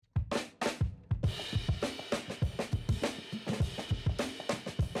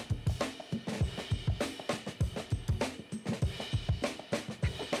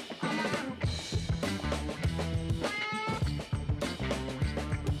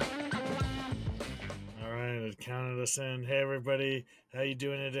us in. Hey everybody, how you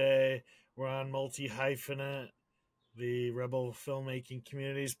doing today? We're on Multi-Hyphenate, the Rebel Filmmaking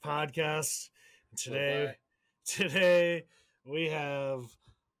Community's podcast. And today we have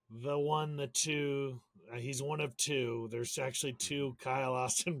the one, the two. He's one of two. There's actually two Kyle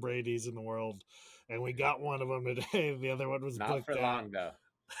Austin Brady's in the world, and we got one of them today. The other one was not for long though.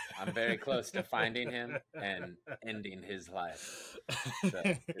 I'm very close to finding him and ending his life. So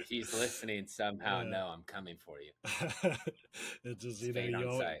if he's listening somehow, no, I'm coming for you. It's just, you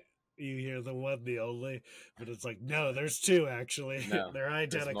hear the one, the only, but it's like, no, there's two actually. No, they're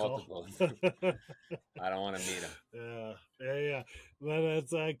identical. I don't want to meet them. Yeah. But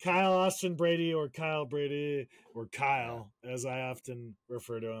it's Kyle Austin Brady, or Kyle Brady, or Kyle, as I often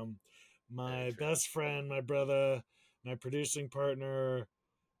refer to him. My best friend, my brother, my producing partner,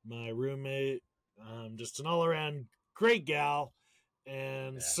 my roommate, just an all-around great gal,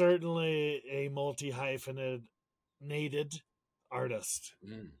 and certainly a multi-hyphenated artist.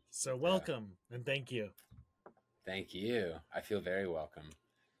 So welcome and thank you. Thank you. I feel very welcome.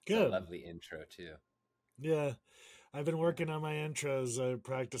 Good. It's a lovely intro too. Yeah, I've been working on my intros. I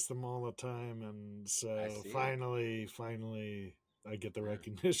practice them all the time, and so finally, I get the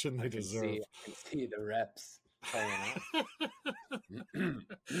recognition they deserve. I can see the reps.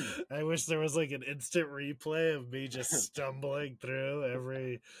 I wish there was like an instant replay of me just stumbling through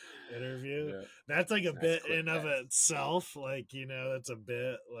every interview. That's like a bit in of itself. Like, that's a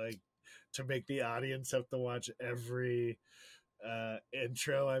bit like to make the audience have to watch every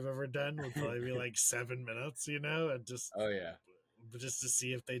intro I've ever done would probably be like 7 minutes, and just just to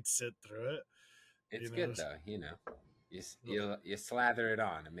see if they'd sit through it. It's good though, you slather it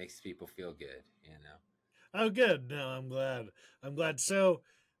on. It makes people feel good, Oh, good. No, I'm glad. So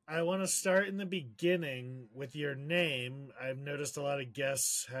I want to start in the beginning with your name. I've noticed a lot of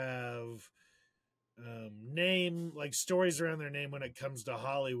guests have stories around their name when it comes to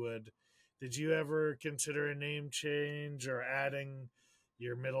Hollywood. Did you ever consider a name change or adding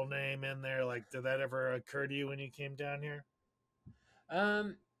your middle name in there? Like, did that ever occur to you when you came down here?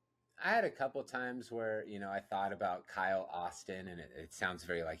 I had a couple times where, I thought about Kyle Austin, and it sounds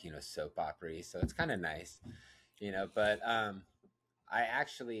very like, soap opera-y, so it's kind of nice, but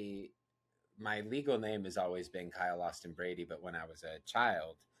my legal name has always been Kyle Austin Brady, but when I was a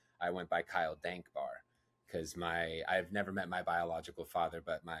child, I went by Kyle Dankbar, because I've never met my biological father,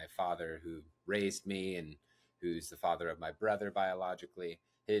 but my father who raised me and who's the father of my brother biologically,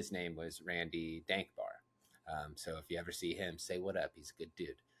 his name was Randy Dankbar. So if you ever see him, say what up. He's a good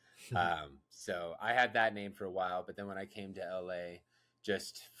dude. So I had that name for a while, but then when I came to LA,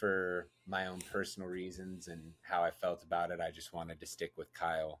 just for my own personal reasons and how I felt about it, I just wanted to stick with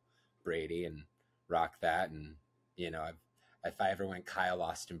Kyle Brady and rock that. And, if I ever went Kyle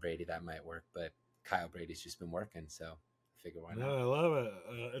Austin Brady, that might work, but Kyle Brady's just been working. So I figure why not? No, I love it.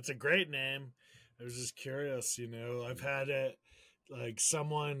 It's a great name. I was just curious, I've had it like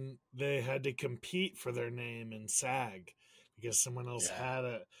they had to compete for their name in SAG because someone else had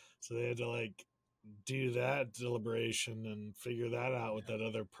it. So they had to do that deliberation and figure that out with that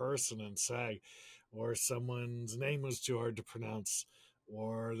other person in SAG, or someone's name was too hard to pronounce,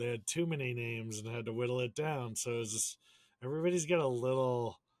 or they had too many names and had to whittle it down. So it was just, everybody's got a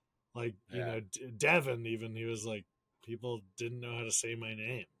little, Devin even, he was like, people didn't know how to say my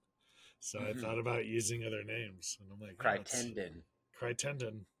name. So I thought about using other names, and I'm like, Crytendon.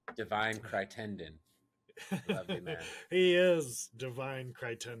 Divine Crytendon. Lovely man. He is Divine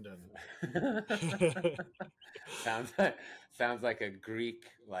Crytendon. sounds like a Greek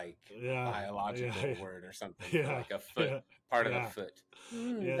biological word or something. Like a foot, part of the foot.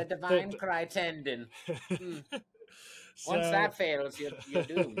 The Divine Crytendon. Once that fails, you're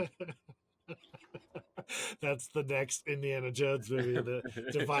doomed. That's the next Indiana Jones movie, the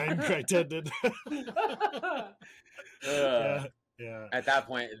Divine Crytendon. Yeah. At that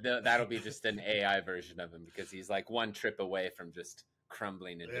point, that'll be just an AI version of him, because he's like one trip away from just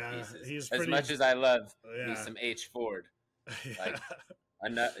crumbling into pieces. Much as I love me some H. Ford,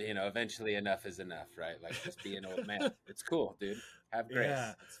 enough, eventually enough is enough, right? Like, just be an old man. It's cool, dude. Have grace.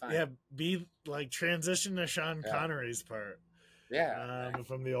 Yeah. It's fine. Yeah. Be transition to Sean Connery's part. Yeah.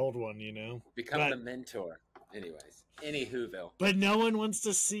 From the old one, Become the mentor. Anyways, anywhoville. But no one wants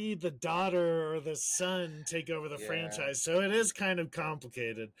to see the daughter or the son take over the franchise, so it is kind of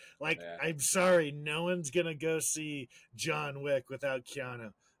complicated. I'm sorry, no one's going to go see John Wick without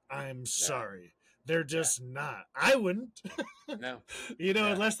Keanu. I'm sorry. They're just not. I wouldn't. No.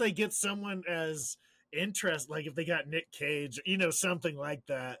 Unless they get someone as interest, like if they got Nick Cage, something like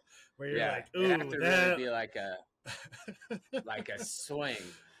that, where you're like, ooh, it'd have to really be like a swing.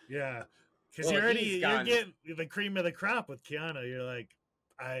 Yeah. Because you're getting the cream of the crop with Keanu. You're like,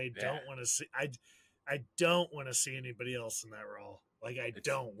 I don't want to see anybody else in that role. Like, I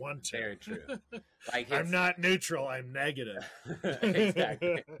don't want to. Very true. Like, I'm not neutral. I'm negative.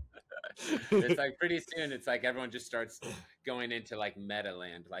 Exactly. It's like pretty soon, it's like everyone just starts going into like meta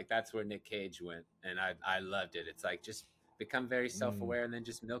land. Like that's where Nick Cage went, and I loved it. It's like just become very self-aware and then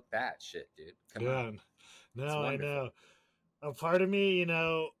just milk that shit, dude. Come on. No, I know. A part of me, you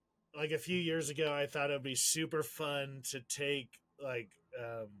know, like a few years ago, I thought it'd be super fun to take like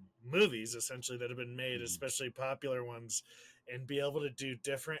movies essentially that have been made, especially popular ones, and be able to do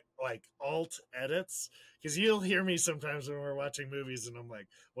different like alt edits. Because you'll hear me sometimes when we're watching movies and I'm like,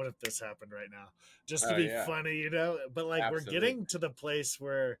 what if this happened right now? Just to be funny, you know? But like we're getting to the place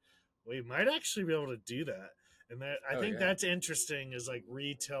where we might actually be able to do that. And that I think that's interesting, is like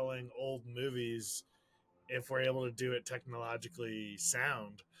retelling old movies if we're able to do it technologically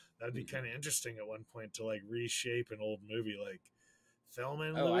sound. That'd be kind of interesting at one point to like reshape an old movie, like Thelma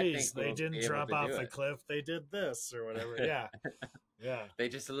and Louise. They didn't drop off the cliff. They did this or whatever. Yeah. Yeah. They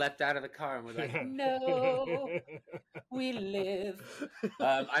just leapt out of the car and were like, no, we live.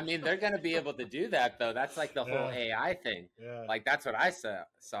 I mean, they're going to be able to do that, though. That's like the whole AI thing. Yeah. Like, that's what I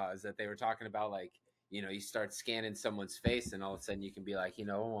saw is that they were talking about, like, you know, you start scanning someone's face and all of a sudden you can be like, you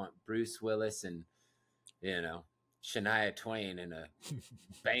know, I want Bruce Willis and, you know, Shania Twain in a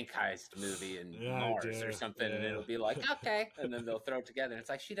bank heist movie in Mars or something, and it'll be like, okay, and then they'll throw it together. It's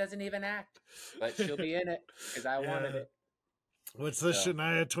like, she doesn't even act, but she'll be in it because I wanted it. What's the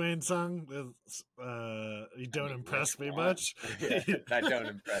Shania Twain song? You don't impress me much. That don't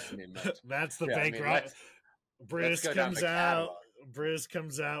impress me much. That's the bank robber. Bruce comes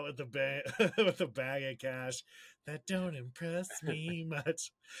out with a bag of cash. That don't impress me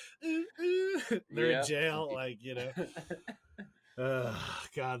much. Ooh, ooh. They're in jail, like, you know.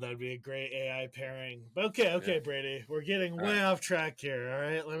 God, that'd be a great AI pairing. But okay, Brady, we're getting way off track here. All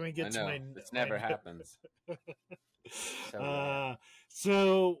right, let me get to my. This never happens.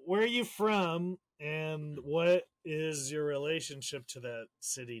 So where are you from, and what is your relationship to that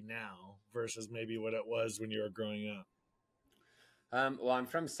city now versus maybe what it was when you were growing up? Well, I'm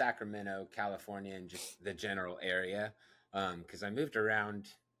from Sacramento, California, and just the general area, because I moved around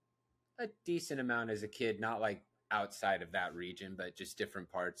a decent amount as a kid, not like outside of that region, but just different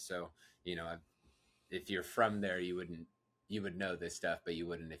parts. So, you know, if you're from there, you would know this stuff, but you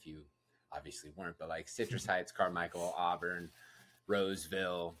wouldn't if you obviously weren't. But like Citrus Heights, Carmichael, Auburn,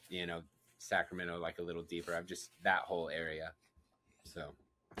 Roseville, you know, Sacramento, like a little deeper. I'm just that whole area. So,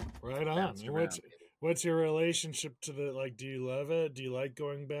 right on. What's your relationship to the, like, do you love it? Do you like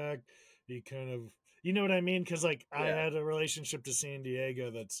going back? You kind of, you know what I mean? Because, like, I had a relationship to San Diego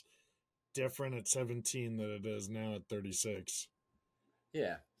that's different at 17 than it is now at 36.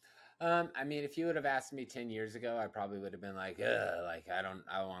 Yeah. I mean, if you would have asked me 10 years ago, I probably would have been like, I don't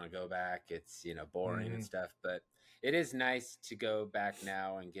want to go back. It's, you know, boring and stuff. But it is nice to go back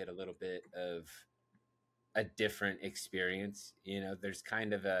now and get a little bit of a different experience. You know, there's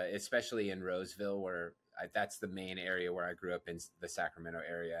kind of especially in Roseville, where that's the main area where I grew up in the Sacramento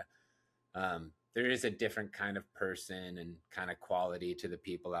area. There is a different kind of person and kind of quality to the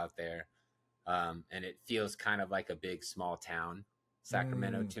people out there. And it feels kind of like a big small town,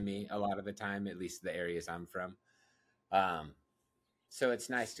 Sacramento, to me a lot of the time, at least the areas I'm from. So it's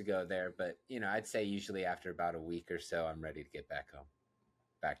nice to go there, but you know, I'd say usually after about a week or so, I'm ready to get back home,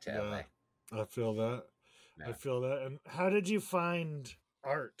 back to LA. I feel that. Yeah. I feel that. And how did you find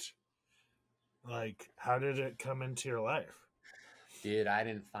art? Like, how did it come into your life? Dude, I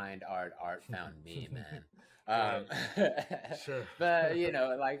didn't find art. Art found me, man. Sure. But, you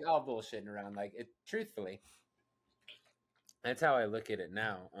know, like, all bullshitting around. Like, truthfully, that's how I look at it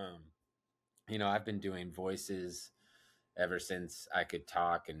now. You know, I've been doing voices ever since I could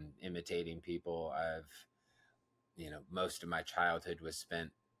talk and imitating people. You know, most of my childhood was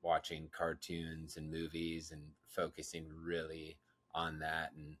spent watching cartoons and movies and focusing really on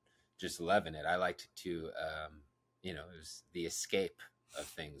that and just loving it. I liked to, you know, it was the escape of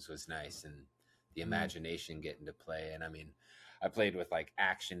things was nice, and the imagination getting to play. And I mean, I played with like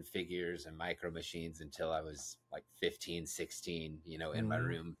action figures and micro machines until I was like 15, 16, you know, in my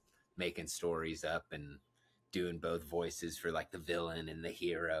room, making stories up and doing both voices for like the villain and the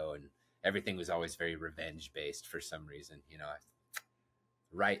hero. And everything was always very revenge based for some reason, you know.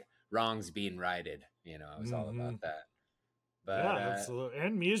 Wrongs being righted, you know, I was all about that. But yeah, absolutely.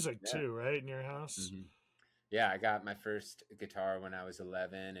 And music too, right? In your house. Yeah, I got my first guitar when I was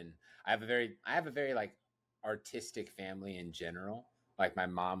 11, and I have a very like artistic family in general. Like my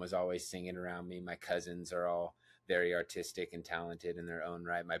mom was always singing around me. My cousins are all very artistic and talented in their own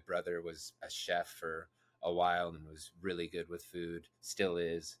right. My brother was a chef for a while and was really good with food, still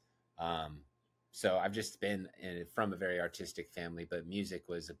is. So I've just been from a very artistic family, but music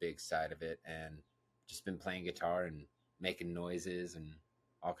was a big side of it, and just been playing guitar and making noises and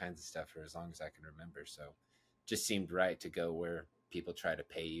all kinds of stuff for as long as I can remember. So just seemed right to go where people try to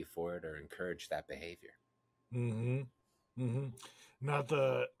pay you for it or encourage that behavior. Mm-hmm. Mm-hmm. Not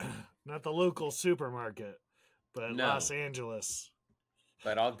the not the local supermarket, but No, Los Angeles.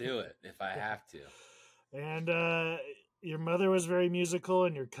 but I'll do it if I have to. And your mother was very musical,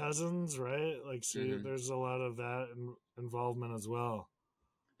 and your cousins, right? Like, so there's a lot of that involvement as well.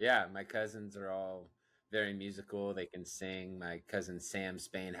 Yeah, my cousins are all very musical. They can sing. My cousin Sam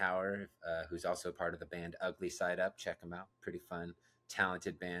Spainhauer, who's also part of the band Ugly Side Up, check him out. Pretty fun,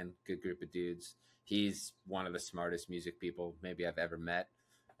 talented band, good group of dudes. He's one of the smartest music people maybe I've ever met.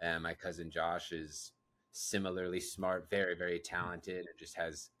 And my cousin Josh is similarly smart, very, very talented, and just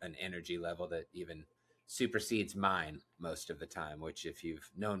has an energy level that even supersedes mine most of the time, which if you've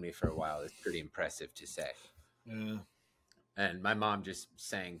known me for a while is pretty impressive to say. Yeah. And my mom just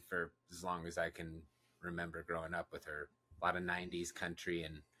sang for as long as I can remember growing up with her. A lot of 90s country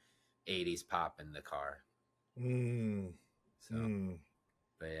and 80s pop in the car. But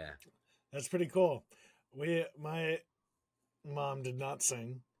yeah. That's pretty cool. My mom did not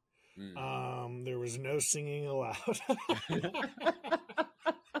sing. There was no singing allowed.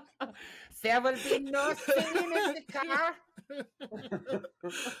 There will be no singing in the car.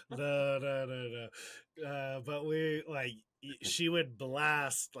 No. But she would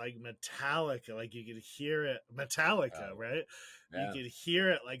blast like Metallica, like you could hear it. Metallica, right? Yeah. You could hear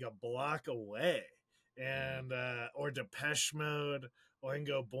it like a block away. And or Depeche Mode,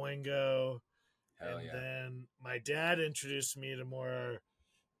 Oingo Boingo. Hell and yeah. Then my dad introduced me to more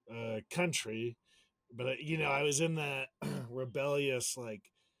country, but I was in that rebellious, like,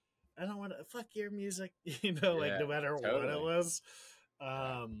 I don't want to fuck your music, like no matter what it was.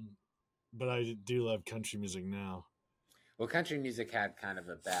 But I do love country music now. Well, country music had kind of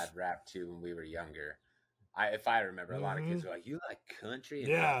a bad rap too when we were younger. If I remember, a lot of kids were like, "You like country?"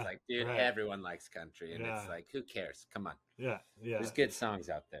 And I was like, "Dude, everyone likes country." And it's like, who cares? Come on. Yeah. There's good songs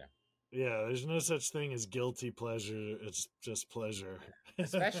out there. Yeah, there's no such thing as guilty pleasure. It's just pleasure.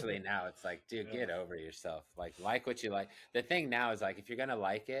 Especially now, it's like, dude, get over yourself. Like what you like. The thing now is like, if you're gonna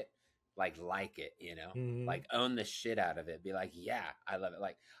like it, like it, like own the shit out of it. Be like, yeah, I love it.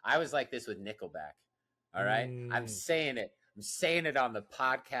 Like I was like this with Nickelback. All right, I'm saying it. I'm saying it on the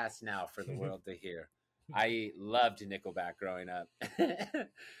podcast now for the world to hear. I loved Nickelback growing up,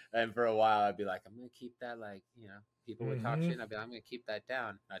 and for a while I'd be like, I'm gonna keep that, like, people would talk shit, and I'd be like, I'm gonna keep that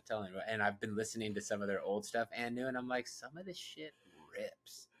down, not telling anyone. And I've been listening to some of their old stuff and new, and I'm like, some of this shit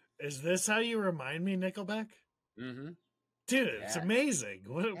rips. Is this how you remind me, Nickelback? Mm-hmm. Dude, it's amazing.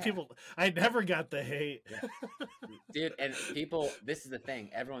 People, I never got the hate. Dude, and people, this is the thing,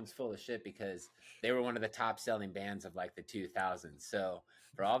 everyone's full of shit because they were one of the top selling bands of like the 2000s. So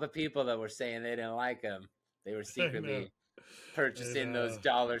for all the people that were saying they didn't like them, they were secretly purchasing those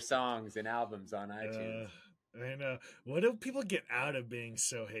dollar songs and albums on iTunes. I know. What do people get out of being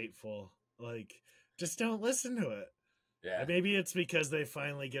so hateful? Like, just don't listen to it. Yeah. Maybe it's because they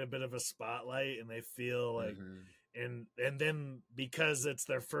finally get a bit of a spotlight and they feel like, and then because it's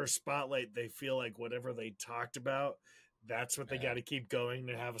their first spotlight, they feel like whatever they talked about, that's what they got to keep going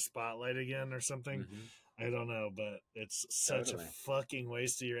to have a spotlight again or something. I don't know, but it's such a fucking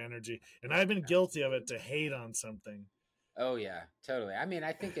waste of your energy. And I've been guilty of it, to hate on something. Oh yeah, totally. I mean,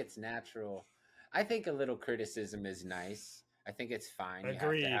 I think it's natural. I think a little criticism is nice. I think it's fine.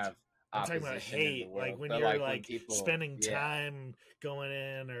 Agreed. You have to have I'm talking about hate, like when you're like people, spending time going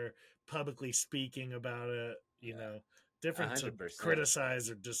in or publicly speaking about it, different 100%. To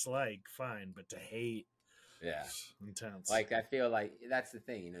criticize or dislike, fine, but to hate, intense. Like, I feel like that's the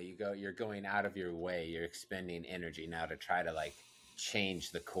thing, you're going out of your way, you're expending energy now to try to like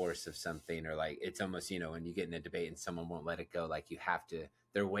change the course of something, or like it's almost, when you get in a debate and someone won't let it go, like you have to,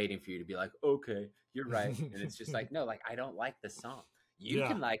 they're waiting for you to be like, okay, you're right. And it's just like, no, like I don't like the song. You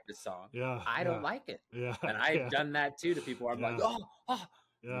can like the song. I don't like it. And I've done that too to people where I'm like, oh.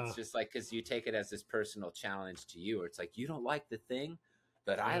 It's just like, because you take it as this personal challenge to you, or it's like, you don't like the thing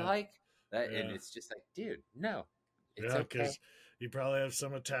that I like that. And it's just like, dude, no, it's okay. Because you probably have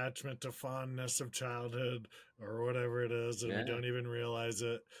some attachment to fondness of childhood or whatever it is, and we don't even realize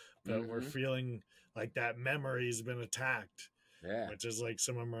it, but we're feeling like that memory's been attacked, which is like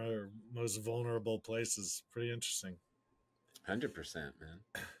some of our most vulnerable places. Pretty interesting. 100%, man.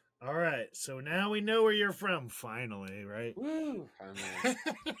 All right, so now we know where you're from, finally, right? Woo! I mean,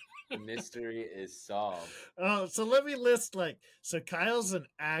 the mystery is solved. Oh, so let me list so Kyle's an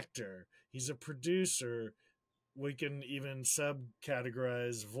actor, he's a producer. We can even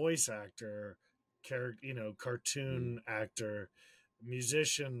subcategorize voice actor, cartoon actor,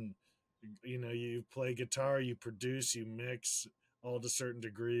 musician. You play guitar, you produce, you mix, all to certain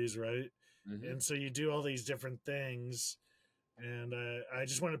degrees, right? Mm-hmm. And so you do all these different things. And I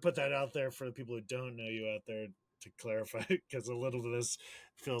just want to put that out there for the people who don't know you out there to clarify, because a little of this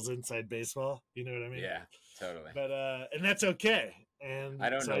feels inside baseball. You know what I mean? Yeah, totally. But and that's okay. And I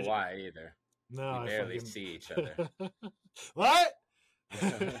don't so know why either. No, we I barely fucking see each other. What?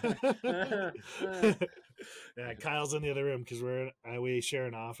 Yeah, Kyle's in the other room because we share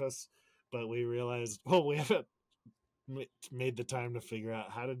an office, but we realized we haven't made the time to figure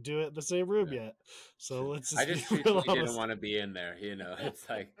out how to do it in the same room yet. So let's I just truthfully didn't want to be in there. It's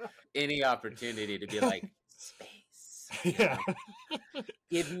like any opportunity to be like space. Yeah.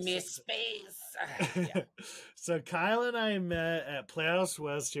 Give me space. Yeah. So Kyle and I met at Playhouse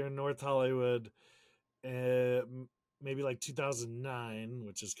West here in North Hollywood, maybe like 2009,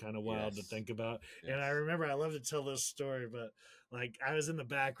 which is kind of wild to think about. Yes. And I remember, I love to tell this story, but I was in the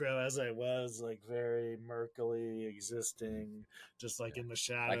back row, as I was very murkily existing, just in the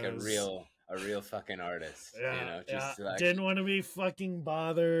shadows, like a real fucking artist. Yeah, didn't want to be fucking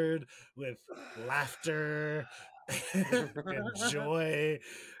bothered with laughter and joy.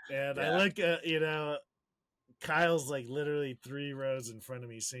 And I look at Kyle's literally 3 rows in front of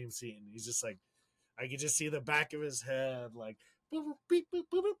me, same seat, and he's just I could just see the back of his head, boop, boop, boop,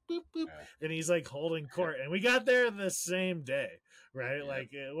 boop, boop, boop, and he's holding court. And we got there the same day, right?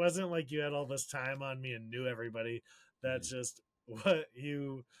 Yeah. It wasn't like you had all this time on me and knew everybody. That's just who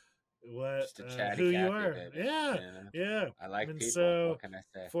you are. Yeah. I like and people. So what can I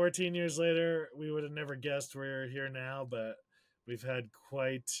say? 14 years later, we would have never guessed we're here now, but we've had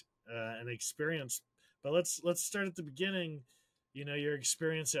quite an experience. But let's start at the beginning. Your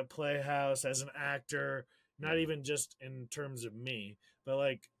experience at Playhouse as an actor, not even just in terms of me,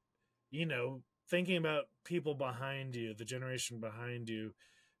 but thinking about people behind you, the generation behind you.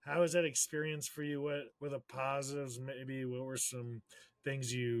 How was that experience for you? What were the positives? Maybe what were some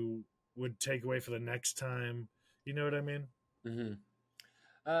things you would take away for the next time? You know what I mean? Mm-hmm.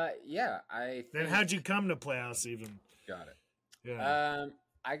 Yeah, I think... Then how'd you come to Playhouse even? Got it. Yeah.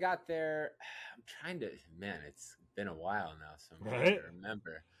 I got there, I'm trying to, it's been a while now, so I'm trying to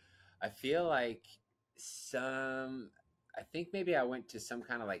remember. I feel like I think maybe I went to some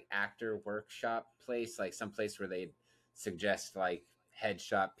kind of actor workshop place, some place where they'd suggest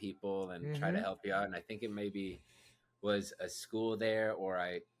headshot people and try to help you out. And I think it maybe was a school there, or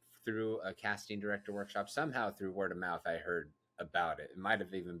I through a casting director workshop, somehow through word of mouth, I heard about it. It might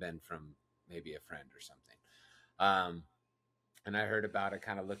have even been from maybe a friend or something. And I heard about it,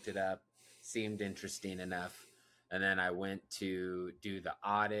 kind of looked it up, seemed interesting enough. And then I went to do the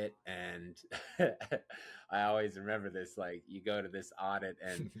audit, and I always remember this, you go to this audit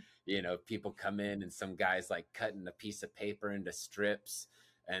and, people come in and some guy's cutting a piece of paper into strips,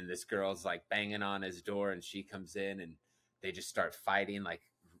 and this girl's banging on his door, and she comes in and they just start fighting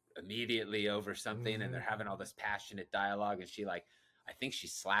immediately over something. And they're having all this passionate dialogue, and she I think she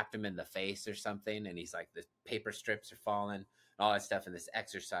slapped him in the face or something. And he's the paper strips are falling, all that stuff. And this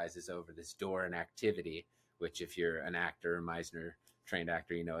exercise is over this door and activity, which if you're an actor, a Meisner trained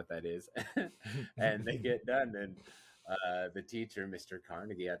actor, you know what that is. And they get done. And the teacher, Mr.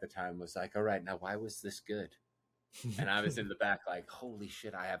 Carnegie at the time, was like, all right, now why was this good? And I was in the back holy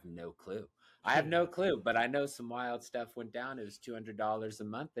shit, I have no clue. I have no clue, but I know some wild stuff went down. It was $200 a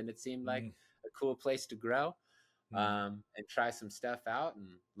month, and it seemed like a cool place to grow and try some stuff out. And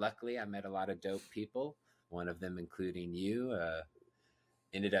luckily, I met a lot of dope people, one of them including you.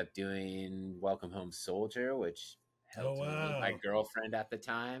 Ended up doing Welcome Home Soldier, which helped me meet my girlfriend at the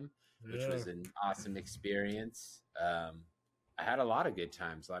time, which was an awesome experience. I had a lot of good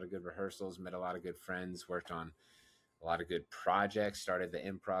times, a lot of good rehearsals, met a lot of good friends, worked on a lot of good projects, started the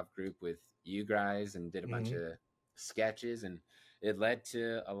improv group with you guys and did a bunch of sketches, and it led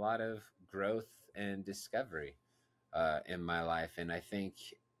to a lot of growth and discovery in my life. And I think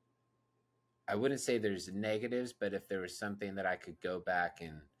I wouldn't say there's negatives, but if there was something that I could go back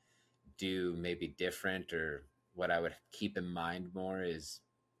and do maybe different, or what I would keep in mind more is,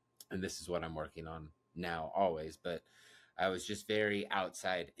 and this is what I'm working on now always, but I was just very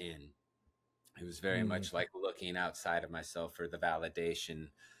outside in. It was very much looking outside of myself for the validation,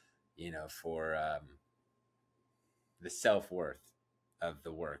 for the self-worth of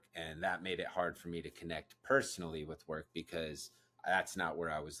the work. And that made it hard for me to connect personally with work, because that's not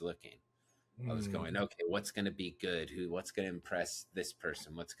where I was looking. I was going, okay, what's going to be good? What's going to impress this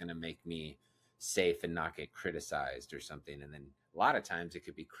person? What's going to make me safe and not get criticized or something? And then a lot of times it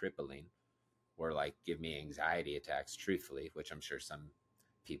could be crippling or like give me anxiety attacks, truthfully, which I'm sure some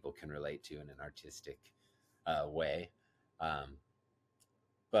people can relate to in an artistic way.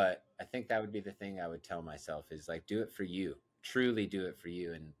 But I think that would be the thing I would tell myself is like, do it for you, truly do it for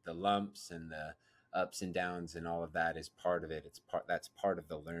you. And the lumps and the ups and downs and all of that is part of it. That's part of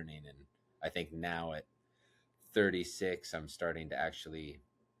the learning. And I think now at 36, I'm starting to actually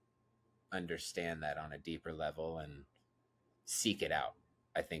understand that on a deeper level and seek it out.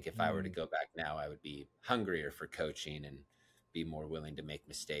 I think if I were to go back now, I would be hungrier for coaching and be more willing to make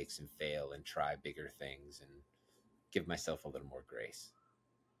mistakes and fail and try bigger things and give myself a little more grace.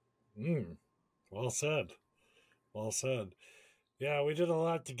 Well said. Well said. Yeah, we did a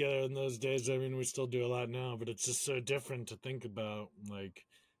lot together in those days. I mean, we still do a lot now, but it's just so different to think about, like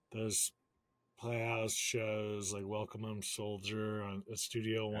those Playhouse shows, like Welcome Home Soldier on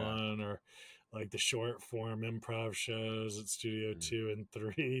Studio One, or like the short form improv shows at Studio 2 and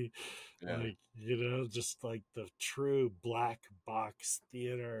 3. Like, you know, just like the true black box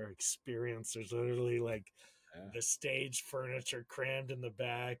theater experience. There's literally like the stage furniture crammed in the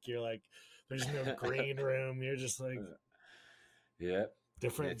back. You're like, there's no green room. You're just like,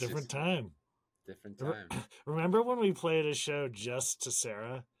 different time. Different time. Remember when we played a show just to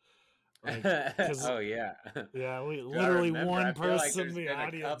Sarah? Like, yeah, we literally one person in the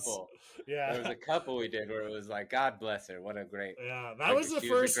audience. There was a couple we did where it was like, God bless her, what a great. Yeah, that was the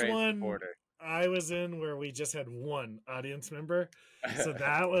first one supporter I was in where we just had one audience member. So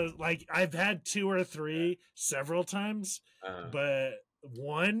that was like, I've had 2 or 3 several times, but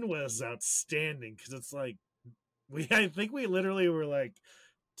one was outstanding because it's like I think we literally were like,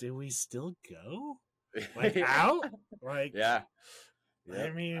 do we still go like out? Like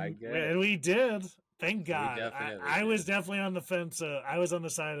I mean, and we did. Thank God. I was definitely on the fence. I was on the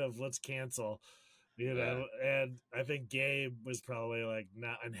side of let's cancel, you know. And I think Gabe was probably like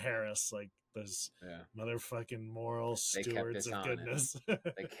not, and Harris, like those motherfucking moral stewards of goodness.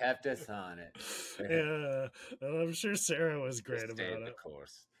 They kept us on it. Yeah, and I'm sure Sarah was great about it. Of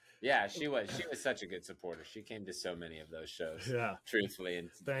course. Yeah, she was such a good supporter. She came to so many of those shows. Yeah, truthfully. And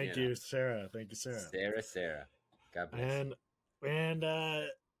thank you, Sarah. Thank you, Sarah. Sarah. God bless. And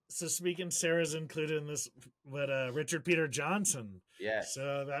so speaking, Sarah's included in this, but Richard Peter Johnson. Yes.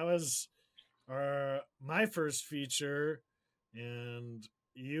 So that was my first feature, and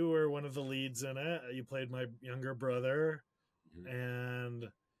you were one of the leads in it. You played my younger brother, and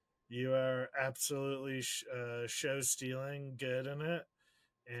you are absolutely show stealing good in it.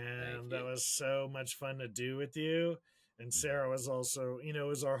 And that was so much fun to do with you. And Sarah was also, you know, it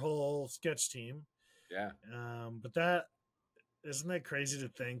was our whole sketch team. Yeah. But that, isn't that crazy to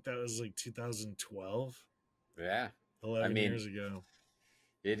think that was like 2012? Yeah. 11 years ago.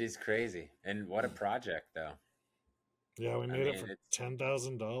 It is crazy. And what a project, though. Yeah, we made it for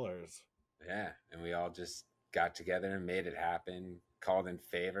 $10,000. Yeah. And we all just got together and made it happen, called in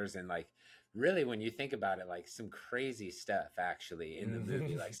favors. And like, really, when you think about it, like some crazy stuff actually in the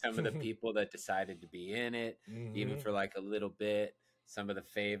movie, like some of the people that decided to be in it, even for like a little bit. Some of the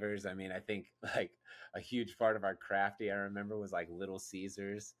favors. I mean, I think like a huge part of our crafty, I remember, was like Little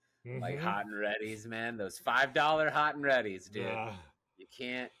Caesars, like hot and readies, man. Those $5 hot and readies, dude.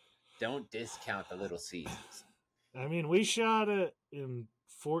 You don't discount the Little Caesars. I mean, we shot it in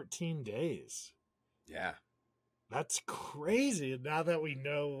 14 days. Yeah. That's crazy. Now that we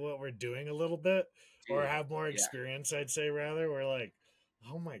know what we're doing a little bit, or have more experience, I'd say rather, we're like,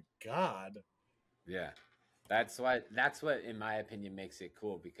 oh my God. Yeah. That's what, in my opinion, makes it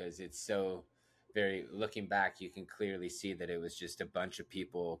cool, because it's so very, looking back, you can clearly see that it was just a bunch of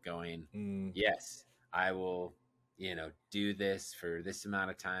people going, yes, I will, you know, do this for this amount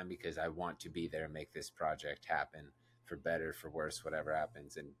of time because I want to be there and make this project happen, for better, for worse, whatever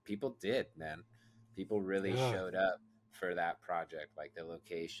happens. And people did, man. People really showed up for that project, like the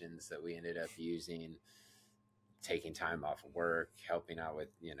locations that we ended up using, taking time off of work, helping out with,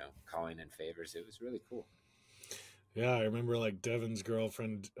 you know, calling in favors. It was really cool. Yeah, I remember like Devin's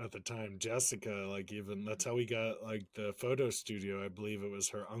girlfriend at the time, Jessica, like even that's how we got like the photo studio. I believe it was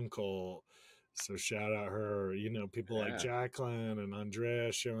her uncle. So shout out her, you know, people like Jacqueline and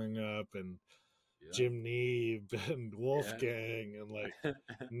Andrea showing up, and Jim Neeb and Wolfgang, and like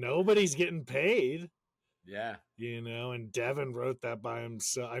nobody's getting paid. Yeah. You know, and Devin wrote that by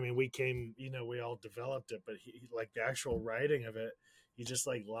himself. I mean, we came, you know, we all developed it, but he, like the actual writing of it, he just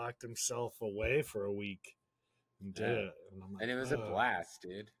like locked himself away for a week and did it. And it was a blast,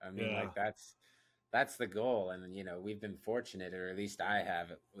 dude. I mean, like that's the goal. And we've been fortunate, or at least I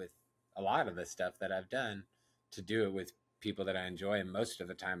have, with a lot of the stuff that I've done, to do it with people that I enjoy, and most of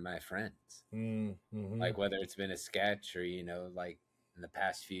the time my friends. Mm-hmm. Like whether it's been a sketch or like in the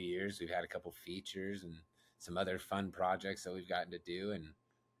past few years we've had a couple features and some other fun projects that we've gotten to do, and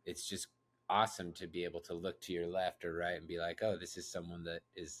it's just awesome to be able to look to your left or right and be like, oh, this is someone that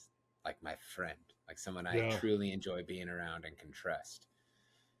is like my friend, like someone I Yeah, truly enjoy being around and can trust.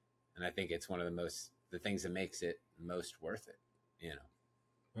 And I think it's one of the things that makes it most worth it.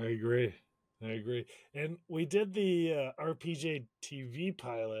 I agree. I agree. And we did the RPJ TV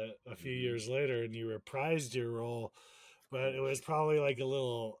pilot a few Mm-hmm. years later, and you reprised your role, but it was probably like a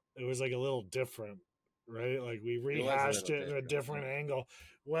little. It was like a little different, right? Like we It was a rehashed little it in a different, different angle.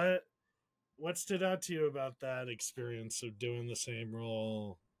 What stood out to you about that experience of doing the same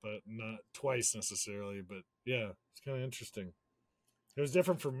role, but not twice necessarily? But yeah, it's kind of interesting. It was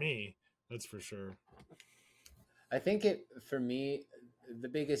different for me, that's for sure. I think it for me, the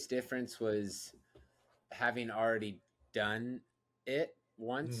biggest difference was having already done it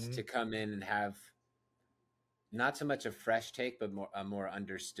once, Mm-hmm. to come in and have not so much a fresh take, but more a more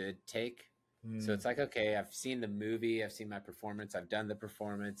understood take. So Mm. it's like, okay, I've seen the movie, I've seen my performance, I've done the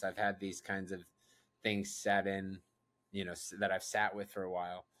performance, I've had these kinds of things sat in, that I've sat with for a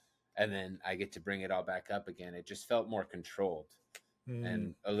while, and then I get to bring it all back up again. It just felt more controlled Mm.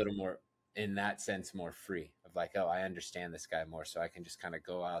 and a little more, in that sense, more free, of like, oh, I understand this guy more, so I can just kind of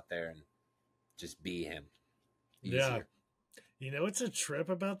go out there and just be him Yeah. easier. What's a trip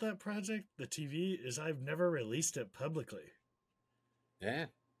about that project, the TV, is I've never released it publicly. Yeah,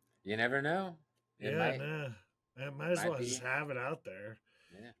 you never know. It Yeah, might no. I might as might well just be. have it out there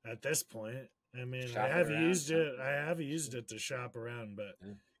Yeah, at this point. I mean, shop it around. I have used it to shop around, but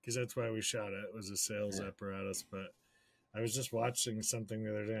Yeah, because that's why we shot it. It was a sales yeah. apparatus. But I was just watching something the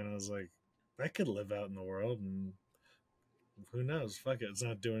other day and I was like, that could live out in the world. And who knows? Fuck it. It's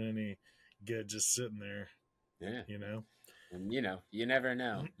not doing any good just sitting there, Yeah. you know? And you never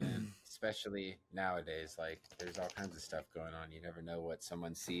know, man. Especially nowadays, like there's all kinds of stuff going on. You never know what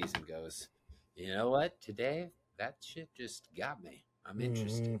someone sees and goes, you know what? Today that shit just got me. I'm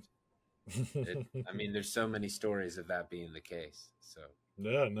interested. Mm-hmm. I mean, there's so many stories of that being the case. So,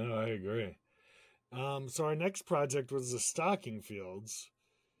 Yeah, no, I agree. So our next project was the Stocking Fields,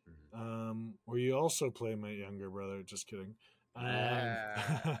 mhm. where you also play my younger brother. Just kidding. Um,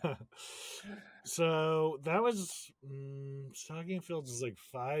 Ah, so that was Stocking Fields is like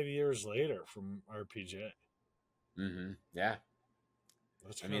 5 years later from RPJ. yeah.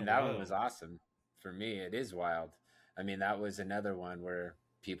 That's I kind mean, of that one was wild. awesome. For me, it is wild. I mean, that was another one where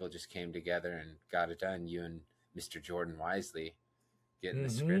people just came together and got it done. You and Mr. Jordan Wisely getting the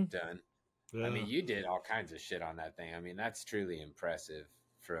Mm-hmm. script done. I Yeah. mean, you did all kinds of shit on that thing. I mean, that's truly impressive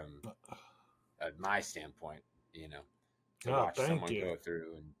from my standpoint, you know, to Oh, watch thank someone you. go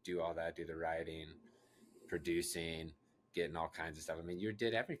through and do all that, do the writing, producing, getting all kinds of stuff. I mean, you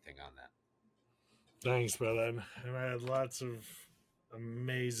did everything on that. Thanks, brother. And I had lots of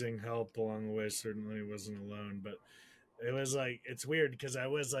amazing help along the way. Certainly wasn't alone, but it was like it's weird because I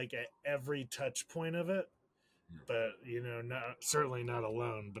was like at every touch point of it, but not certainly not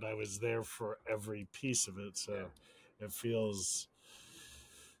alone. But I was there for every piece of it, Yeah. so it feels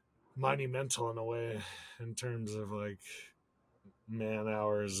monumental in a way in terms of like man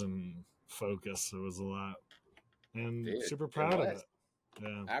hours and focus. It was a lot, and Dude, super it proud of was. it.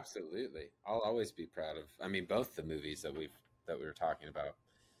 Yeah. Absolutely. I'll always be proud of, I mean, both the movies that we were talking about.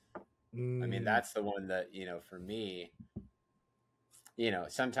 I mean, Mm, that's the one that, for me,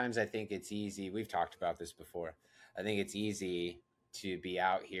 sometimes I think it's easy. We've talked about this before. I think it's easy to be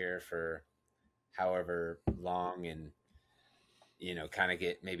out here for however long and, kind of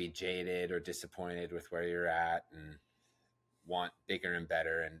get maybe jaded or disappointed with where you're at and want bigger and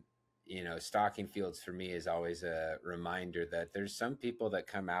better. And, Stocking Fields for me is always a reminder that there's some people that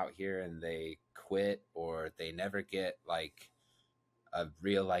come out here and they quit or they never get like a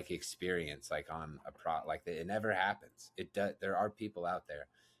real like experience like on a like that. It never happens. It does. There are people out there,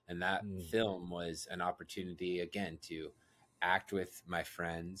 and that mm, film was an opportunity again to act with my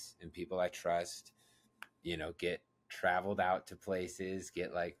friends and people I trust, get traveled out to places,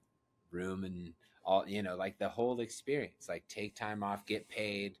 get like room and all, like the whole experience, like take time off, get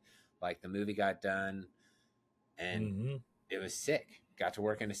paid, like the movie got done, and mm-hmm. it was sick. Got to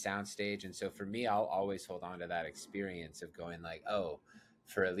work in a soundstage, and so for me, I'll always hold on to that experience of going like, oh,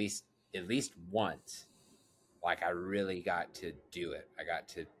 for at least once, like I really got to do it. I got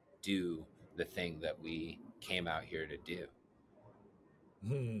to do the thing that we came out here to do.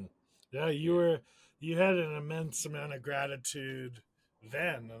 Hmm. Yeah, Yeah. you had an immense amount of gratitude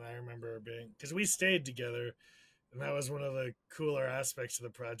then, and I remember being, because we stayed together, and that was one of the cooler aspects of the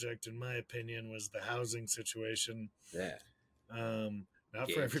project, in my opinion, was the housing situation. Yeah. Not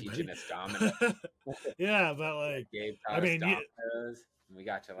for Gabe everybody. teaching us domino. Yeah, but like, Gabe I taught us mean, dominoes. And we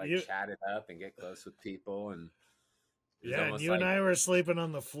got to like you, chat it up and get close with people, and it was yeah, and almost you and like, I were sleeping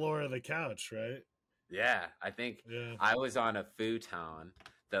on the floor of the couch, right? yeah, I think Yeah, I was on a futon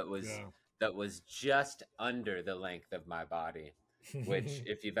that was yeah. that was just under the length of my body. Which,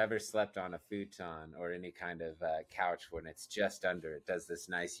 if you've ever slept on a futon or any kind of couch, when it's just under, it does this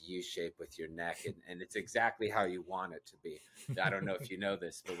nice U shape with your neck, and it's exactly how you want it to be. I don't know if you know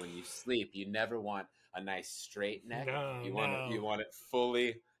this, but when you sleep, you never want a nice straight neck. No, You no. want it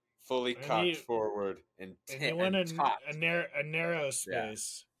fully And cocked forward and you want and taut. a narrow Yeah,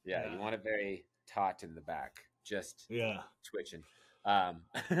 space. yeah. Yeah, You want it very taut in the back, just yeah. twitching. Um,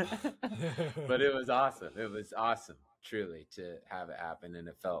 but it was awesome. It was awesome, truly, to have it happen, and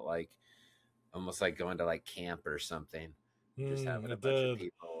it felt like almost like going to like camp or something, just having a It bunch of did.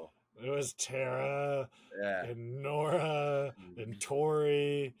 people. It was Tara Yeah. and Nora and Mhm.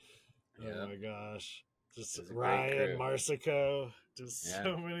 Tori. Oh Yep. my gosh. It Just was a great Ryan, crew. Marsico. Just Yeah.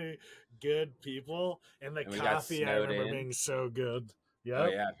 so many good people. And the And we got coffee I snowed remember in. being so good. Oh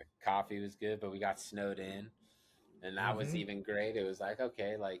Yep. yeah, the coffee was good, but we got snowed in, and that was Mm-hmm. even great. It was like,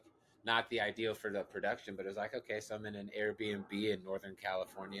 okay, like not the ideal for the production, but it was like, okay, so I'm in an Airbnb in Northern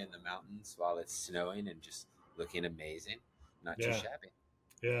California in the mountains while it's snowing and just looking amazing. Not too Yeah. shabby.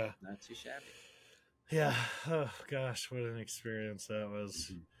 Yeah. Not too shabby. Yeah. Oh gosh, what an experience that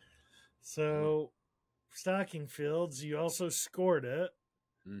was. Mm-hmm. So Stocking Fields, you also scored it.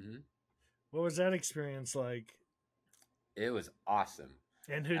 Mm-hmm. What was that experience like? It was awesome.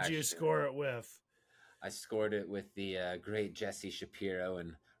 And who'd you Actually, score it with? I scored it with the great Jesse Shapiro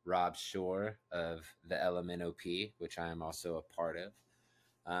and Rob Shore of the LMNOP, which I am also a part of.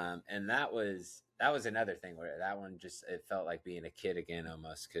 And that was another thing where that one just, it felt like being a kid again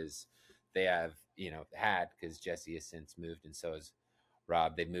almost, because they have, because Jesse has since moved, and so has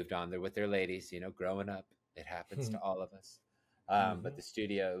Rob. They moved on there with their ladies, growing up. It happens to all of us. But the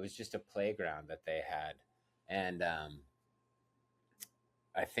studio, it was just a playground that they had. And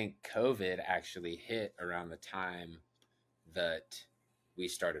I think COVID actually hit around the time that we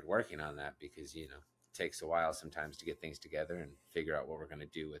started working on that, because it takes a while sometimes to get things together and figure out what we're going to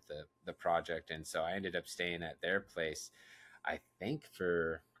do with the project. And so I ended up staying at their place, I think,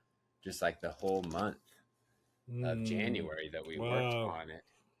 for just like the whole month of January that we worked on it.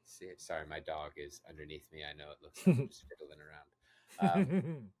 See, sorry, my dog is underneath me. I know it looks like I'm just fiddling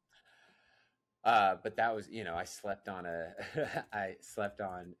around. But that was, I slept on I slept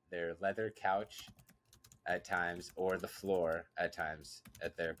on their leather couch at times, or the floor at times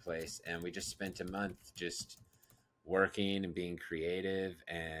at their place. And we just spent a month just working and being creative,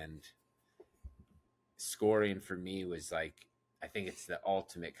 and scoring for me was like, I think it's the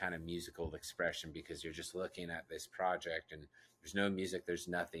ultimate kind of musical expression, because you're just looking at this project and there's no music, there's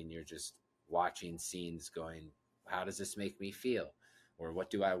nothing. You're just watching scenes going, how does this make me feel? Or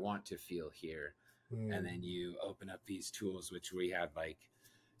what do I want to feel here? And then you open up these tools, which we had like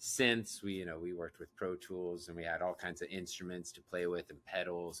synths. We worked with Pro Tools, and we had all kinds of instruments to play with, and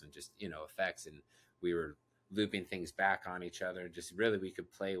pedals, and just, effects. And we were looping things back on each other. Just really, we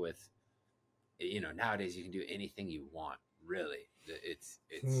could play with, nowadays you can do anything you want, really. It's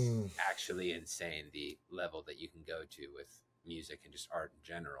actually insane, the level that you can go to with music and just art in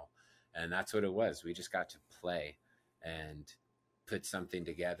general. And that's what it was. We just got to play and put something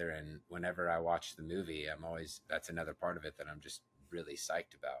together. And whenever I watch the movie, that's another part of it that I'm just really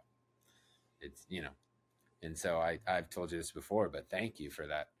psyched about. It's, and so I've told you this before, but thank you for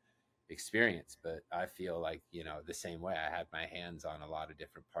that experience. But I feel like, the same way. I had my hands on a lot of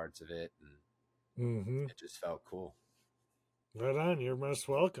different parts of it, and it just felt cool. Right on. You're most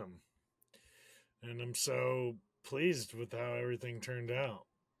welcome. And I'm so pleased with how everything turned out.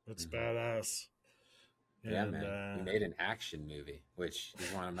 It's badass. Yeah, man. You made an action movie, which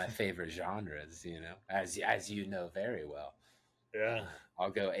is one of my favorite genres, as you know very well. Yeah. I'll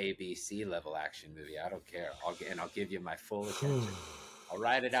go ABC level action movie. I don't care. I'll give you my full attention. I'll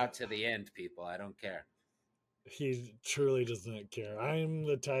ride it out to the end, people. I don't care. He truly does not care. I'm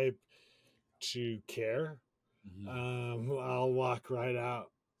the type to care. I'll walk right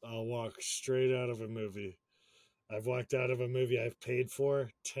out. I'll walk straight out of a movie. I've walked out of a movie I've paid for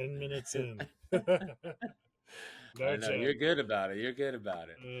 10 minutes in. I know. You're good about it. You're good about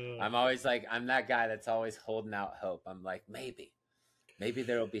it. I'm always like, I'm that guy that's always holding out hope. I'm like, maybe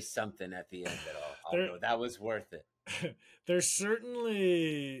there will be something at the end that I'll go, that was worth it. There's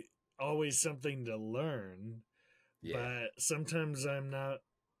certainly always something to learn, Yeah. but sometimes I'm not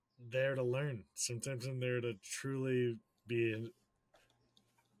there to learn. Sometimes I'm there to truly be,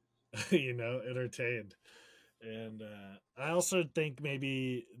 entertained. And I also think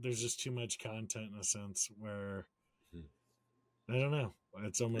maybe there's just too much content in a sense where Mhm. I don't know.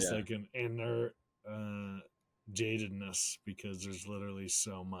 It's almost Yeah. like an inner jadedness because there's literally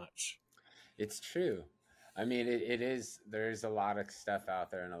so much. It's true. I mean, it is, there's a lot of stuff out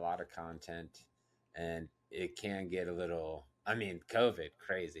there and a lot of content, and it can get a little, I mean, COVID,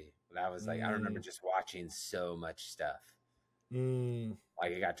 crazy. That was like, I remember Mm, just watching so much stuff. mm,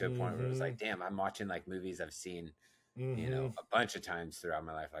 Like, it got to a point where it was mm-hmm, like, damn, I'm watching like movies I've seen, mm-hmm. a bunch of times throughout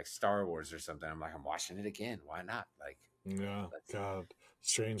my life, like Star Wars or something. I'm like, I'm watching it again. Why not? Like, Yeah, let's, God,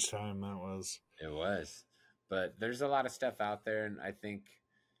 strange time that was. it was. But there's a lot of stuff out there, and I think,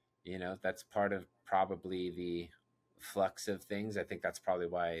 that's part of probably the flux of things. I think that's probably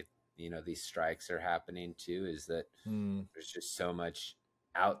why, these strikes are happening too, is that Mm, there's just so much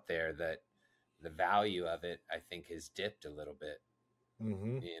out there that the value of it, I think, has dipped a little bit,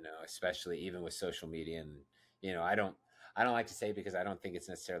 mm-hmm. especially even with social media. And, I don't like to say, because I don't think it's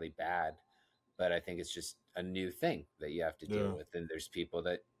necessarily bad, but I think it's just a new thing that you have to deal Yeah. with. And there's people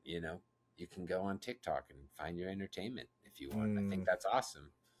that, you can go on TikTok and find your entertainment if you want. I think Mm, that's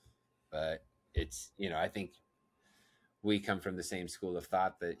awesome. But it's, I think we come from the same school of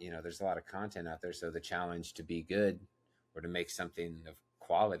thought that, there's a lot of content out there. So the challenge to be good or to make something of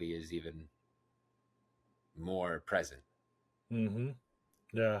quality is even more present, mm-hmm.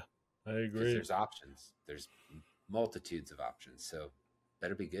 Yeah, I because agree. there's options. There's multitudes of options. So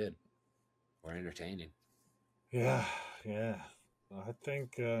better be good or entertaining. Yeah, yeah. I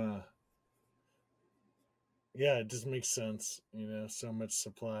think, yeah, it just makes sense. So much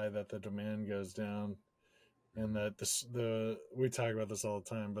supply that the demand goes down, and that the we talk about this all the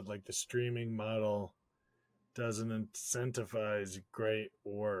time, but like the streaming model doesn't incentivize great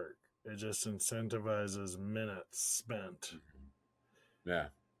work. It just incentivizes minutes spent. Mm-hmm. Yeah.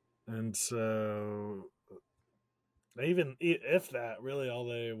 And so, even if that, really all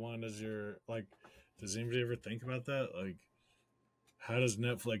they want is your, like, does anybody ever think about that? Like, how does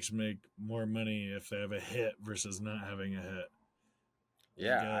Netflix make more money if they have a hit versus not having a hit? I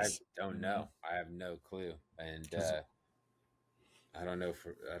Yeah. I guess, don't know. I have no clue. And, 'cause- I don't know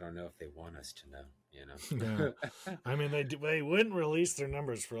if they want us to know, yeah. I mean, they wouldn't release their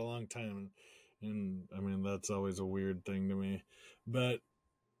numbers for a long time, and I mean that's always a weird thing to me. But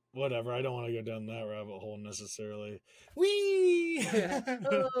whatever, I don't want to go down that rabbit hole necessarily. Wee.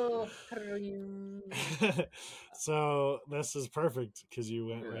 Oh, So this is perfect because you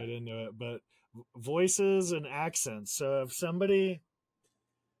went yeah. right into it. But voices and accents. So if somebody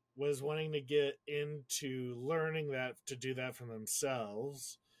was wanting to get into learning that to do that for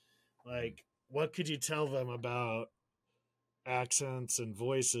themselves, like what could you tell them about accents and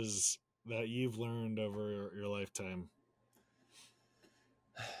voices that you've learned over your lifetime?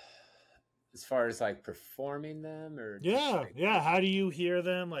 As far as like performing them, or just Yeah, like, yeah. How do you hear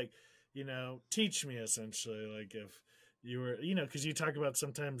them? Like, teach me essentially. Like, if you were, because you talk about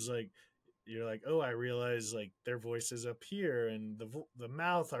sometimes like you're like, oh, I realize like their voice is up here and the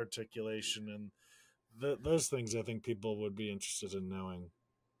mouth articulation and those things. I think people would be interested in knowing.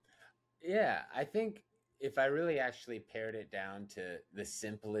 yeah, I think if I really actually pared it down to the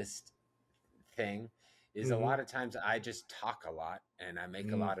simplest thing, is a Mm-hmm. lot of times I just talk a lot and I make a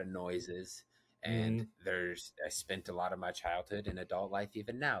Mm-hmm. lot of noises. And Mm-hmm. I spent a lot of my childhood and adult life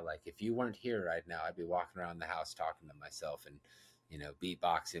even now. Like, if you weren't here right now, I'd be walking around the house talking to myself and,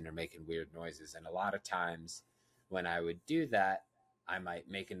 beatboxing or making weird noises. And a lot of times when I would do that, I might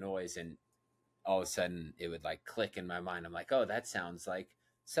make a noise, and all of a sudden it would like click in my mind. I'm like, oh, that sounds like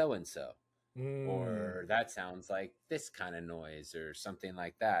so and so, Mm. or that sounds like this kind of noise, or something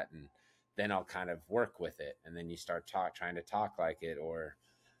like that. And then I'll kind of work with it, and then you start trying to talk like it, or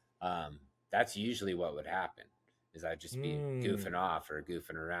um, that's usually what would happen. Is I'd just be Mm. goofing off or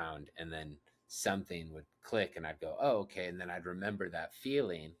goofing around, and then something would click, and I'd go, oh, okay, and then I'd remember that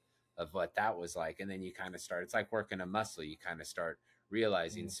feeling of what that was like. And then you kind of start, it's like working a muscle. You kind of start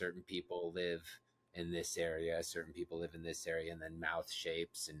realizing Mm. certain people live in this area, certain people live in this area, and then mouth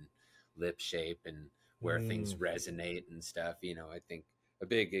shapes and lip shape and where things Mm. resonate and stuff. I think a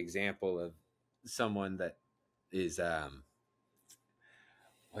big example of someone that is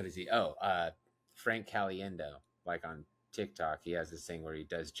what is he? Oh, Frank Caliendo, like on TikTok, he has this thing where he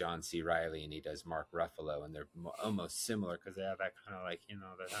does John C. Riley and he does Mark Ruffalo, and they're almost similar because they have that kind of like,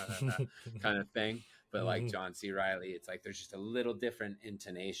 that kind of thing. But like Mm-hmm. John C. Riley, it's like there's just a little different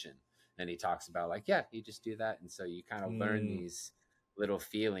intonation. And he talks about like, yeah, you just do that, and so you kind of learn Mm. these little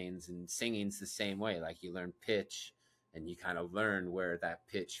feelings, and singing's the same way. Like you learn pitch and you kind of learn where that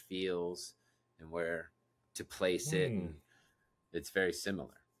pitch feels and where to place it. And it's very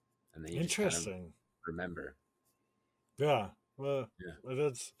similar. And then you just kind of remember. Yeah. Well,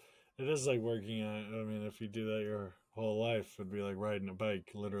 it is like working on it. I mean, if you do that your whole life, it'd be like riding a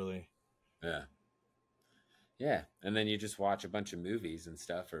bike, literally. Yeah. Yeah. And then you just watch a bunch of movies and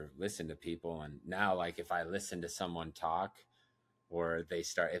stuff or listen to people. And now, like, if I listen to someone talk, or if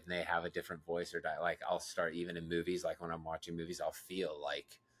they have a different voice or like, I'll start even in movies, like when I'm watching movies, I'll feel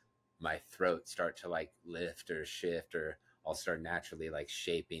like my throat start to like lift or shift, or I'll start naturally like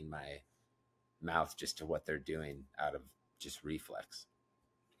shaping my mouth just to what they're doing out of just reflex.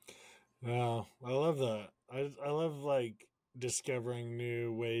 Wow. I love that. I love like discovering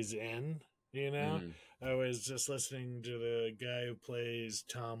new ways in, you know? I was just listening to the guy who plays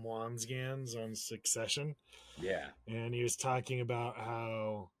Tom Wambsgans on Succession. Yeah. And he was talking about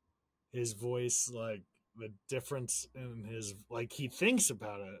how his voice, like the difference in his, like he thinks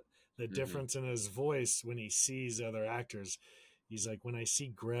about it, the difference in his voice when he sees other actors. He's like, when I see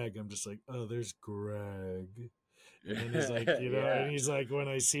Greg, I'm just like, oh, there's Greg. And then he's like, you know, and he's like, when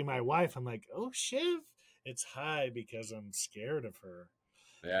I see my wife, I'm like, oh, Shiv, it's high because I'm scared of her.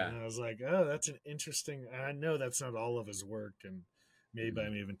 Yeah. And I was like, oh, that's an interesting, I know that's not all of his work, and maybe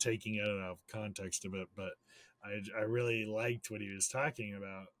I'm even taking it out of context a bit, but I really liked what he was talking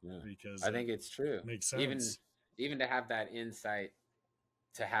about because I think it's true. Makes sense. Even to have that insight,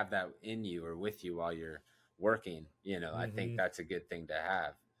 to have that in you or with you while you're working, you know, I think that's a good thing to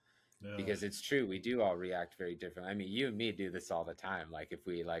have. Because it's true, we do all react very differently. I mean, you and me do this all the time. Like if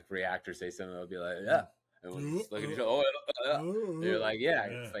we like react or say something, we'll be like, yeah. And we'll just look at each other, you're like, yeah.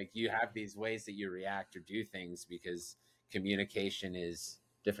 It's like you have these ways that you react or do things because communication is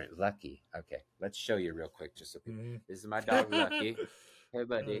different. Lucky. Okay, let's show you real quick. Just so people. This is my dog, Lucky. Hey,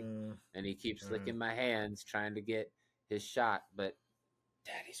 buddy. And he keeps licking my hands trying to get his shot, but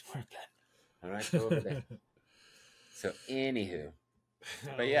Daddy's working. All right, go over there. So, anywho.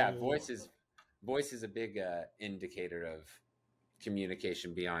 But yeah, voice is a big indicator of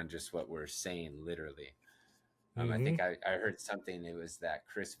communication beyond just what we're saying literally. I think I heard something, it was that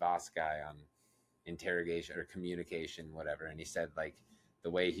Chris Voss guy on interrogation or communication, whatever, and he said like the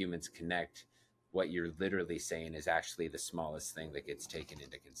way humans connect, what you're literally saying is actually the smallest thing that gets taken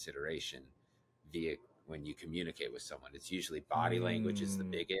into consideration via when you communicate with someone. It's usually body language is the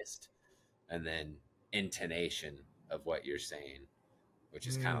biggest, and then intonation of what you're saying, which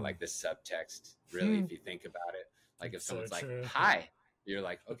is kind of like the subtext, really, if you think about it. Like if someone's like, hi, you're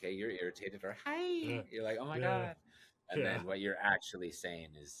like, okay, you're irritated, or hi, you're like, oh my God. And then what you're actually saying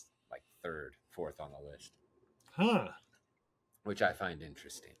is like third, fourth on the list. Which I find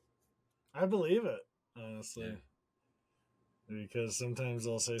interesting. I believe it, honestly. Because sometimes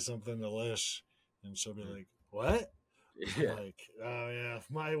I'll say something to Lish and she'll be like, what? I'm like, oh yeah,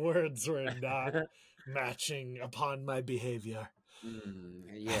 my words were not matching upon my behavior.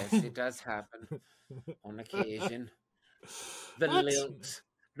 Yes, it does happen on occasion. The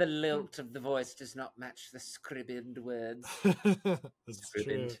lilt of the voice does not match the scribbled words. That's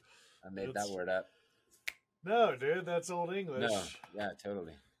true. I made that word up. No, dude, that's Old English. No, yeah,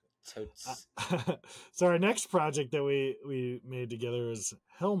 totally. Totes. So our next project that we made together is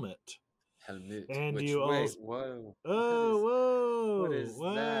Helmet. And you also what is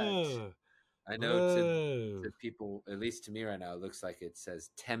that? I know to people, at least to me right now, it looks like it says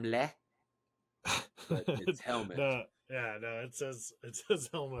Temle, but it's Helmet. No, it says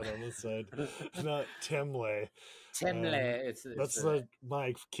Helmet on this side, not Temle. Temle, that's like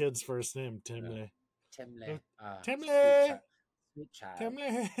my kid's first name, Temle. Temle. Temle. Sweet child.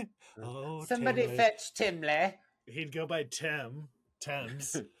 Temle. Oh, somebody Temle. fetch Temle. He'd go by Thames.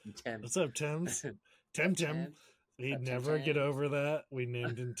 Tem. What's up, Thames? Tem. He'd never get over that. We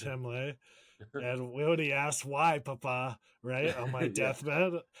named him Temle. And when he asked why, Papa, right, on my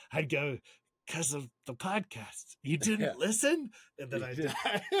deathbed, I'd go, because of the podcast. You didn't listen? And then I'd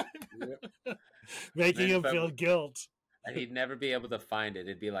die. Making him feel guilt. And he'd never be able to find it.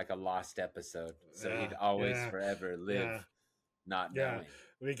 It'd be like a lost episode. So he'd always forever live not knowing.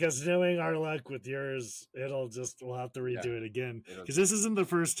 Because knowing our luck with yours, we'll have to redo it again. Because this isn't the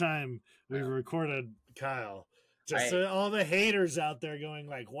first time we've recorded Kyle. Just all the haters out there going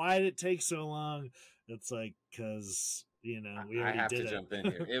like, why did it take so long? It's like, because, we already have did to jump in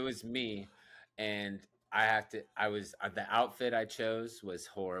here. It was me. And the outfit I chose was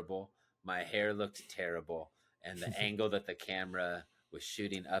horrible. My hair looked terrible. And the angle that the camera was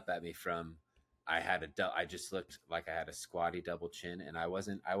shooting up at me from, I just looked like I had a squatty double chin, and I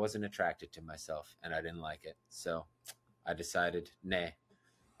wasn't attracted to myself, and I didn't like it. So I decided, nay,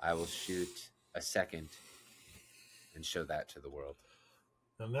 I will shoot a second and show that to the world.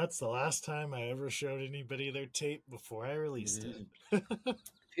 And that's the last time I ever showed anybody their tape before I released it.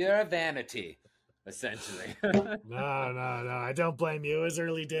 Pure vanity, essentially. No. I don't blame you. It was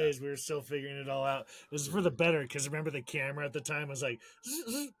early days. We were still figuring it all out. It was for the better because remember the camera at the time was like.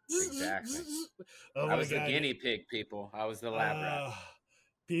 Exactly. Oh I was the guinea pig, people. I was the lab rat.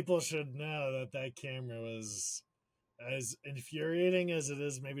 People should know that that camera was as infuriating as it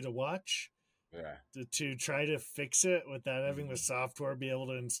is maybe to watch. Yeah. To try to fix it without having the software be able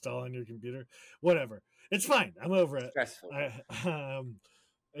to install on your computer. Whatever. It's fine. I'm over it. Stressful.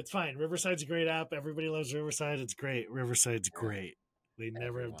 It's fine. Riverside's a great app. Everybody loves Riverside. It's great. Riverside's great. They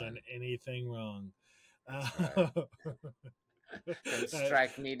never have done anything wrong. Right.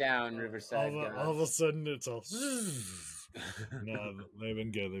 Strike me down, Riverside. All of a sudden, it's all. No, they've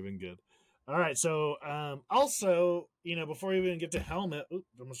been good. They've been good. All right. So, also, before we even get to Helmet,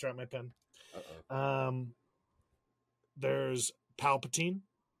 almost dropped my pen. There's Palpatine.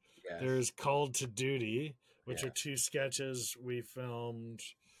 Yes. There's Called to Duty, which are two sketches we filmed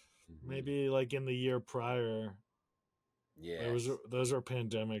maybe like in the year prior. Yeah, those were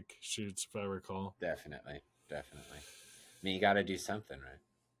pandemic shoots, if I recall. Definitely. I mean, you got to do something, right?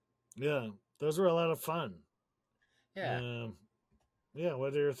 Yeah, those were a lot of fun. Yeah.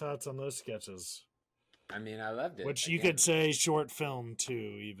 What are your thoughts on those sketches? I mean, I loved it. Which you could say short film too,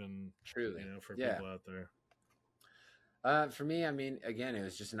 even. Truly. For people out there. For me, I mean, again, it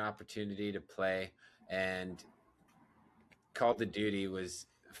was just an opportunity to play, and Call to Duty was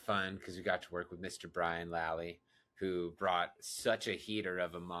fun because we got to work with Mr. Brian Lally, who brought such a heater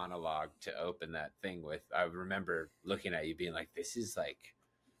of a monologue to open that thing with. I remember looking at you being like, this is like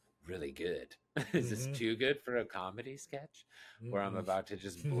really good. Is this too good for a comedy sketch where I'm about to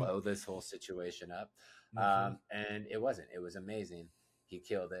just blow this whole situation up? And it wasn't. It was amazing. He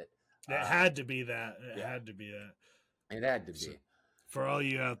killed it. It had to be that. It had to be that. It had to be. So, for all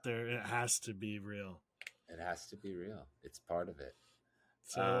you out there, it has to be real. It has to be real. It's part of it.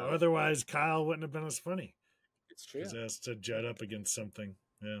 So otherwise, Kyle wouldn't have been as funny. It's true. He has to jut up against something.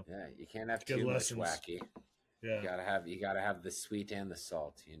 Yeah. Yeah, you can't have too much wacky. Yeah. You gotta have the sweet and the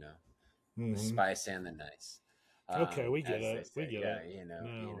salt, the spice and the nice. Okay, we get it. We get it.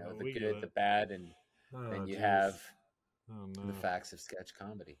 The good, the bad, and then you have the facts of sketch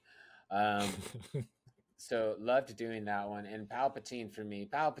comedy. So loved doing that one. And Palpatine for me,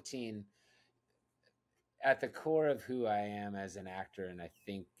 at the core of who I am as an actor, and I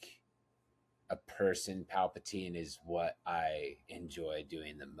think a person, Palpatine is what I enjoy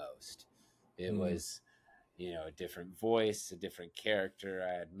doing the most. It was, a different voice, a different character.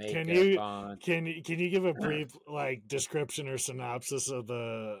 I had makeup on. Can you give a brief description or synopsis of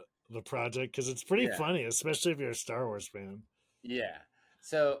the project? Because it's pretty funny, especially if you're a Star Wars fan. Yeah.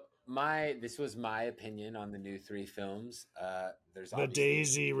 So this was my opinion on the new 3 films. There's the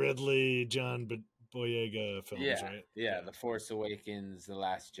Daisy Ridley, John Boyega films, right? Yeah, The Force Awakens, The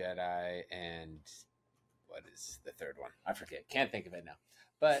Last Jedi, and what is the third one? I forget. Can't think of it now.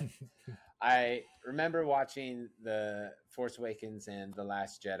 But I remember watching The Force Awakens and The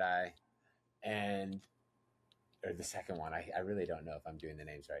Last Jedi, or the second one. I really don't know if I'm doing the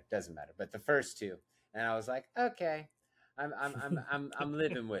names right. Doesn't matter. But the first 2, and I was like, okay, I'm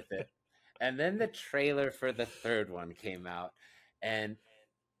living with it. And then the trailer for the third one came out, and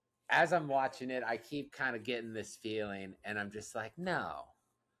as I'm watching it, I keep kind of getting this feeling, and I'm just like, no,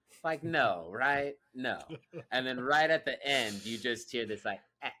 right? No. And then right at the end, you just hear this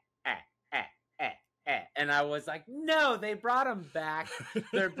and I was like, no, they brought him back.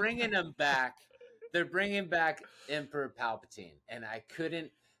 They're bringing him back. They're bringing back Emperor Palpatine, and I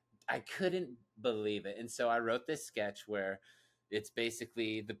couldn't believe it. And so I wrote this sketch where it's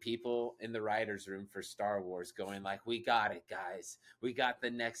basically the people in the writer's room for Star Wars going like, we got it, guys. We got the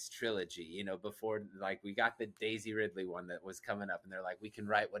next trilogy, before we got the Daisy Ridley one that was coming up. And they're like, we can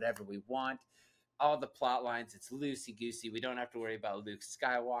write whatever we want. All the plot lines, it's loosey-goosey. We don't have to worry about Luke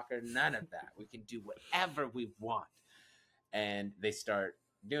Skywalker. None of that. We can do whatever we want. And they start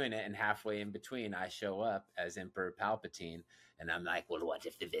doing it. And halfway in between, I show up as Emperor Palpatine. And I'm like, well, what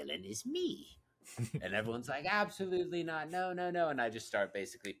if the villain is me? And everyone's like, absolutely not. No. And I just start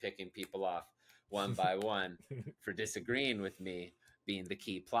basically picking people off one by one for disagreeing with me being the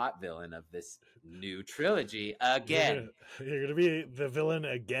key plot villain of this new trilogy again. You're going to be the villain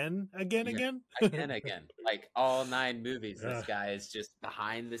again? Again. Like all 9 movies, this guy is just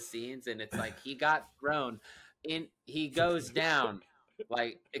behind the scenes, and it's like he got thrown in. He goes down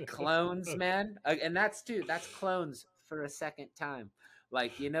like clones, man. And that's clones for a second time.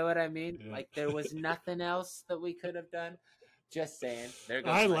 Like, you know what I mean? Yeah. Like, there was nothing else that we could have done. Just saying. There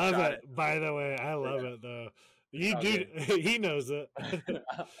goes I my love shot it. By the way, I love it though. It's all Dude, good. he knows it.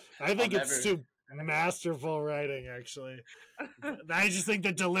 I think it's too masterful writing. Actually, I just think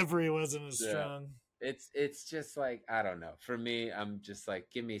the delivery wasn't as strong. It's just like, I don't know. For me, I'm just like,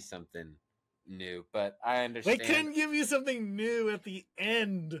 give me something new. But I understand they couldn't give you something new at the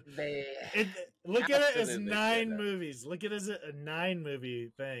end. Look at it as 9 movies. Look at it as a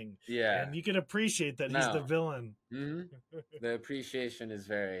 9-movie thing. Yeah, and you can appreciate that he's the villain. Mm-hmm. The appreciation is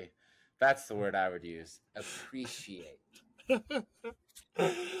very. That's the word I would use. Appreciate.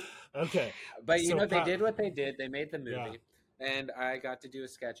 Okay, but you know, they did what they did. They made the movie, and I got to do a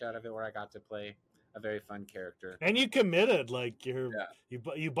sketch out of it where I got to play a very fun character. And you committed, like you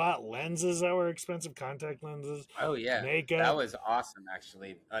bought lenses that were expensive, contact lenses. Oh yeah, makeup. That was awesome.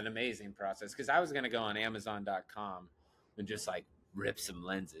 Actually, an amazing process, because I was going to go on Amazon.com and just like rip some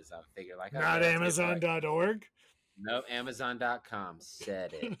lenses. I figure like not Amazon.org. No, Amazon.com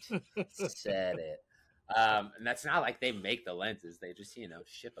said it. And that's not like they make the lenses; they just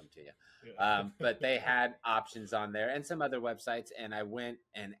ship them to you. But they had options on there and some other websites, and I went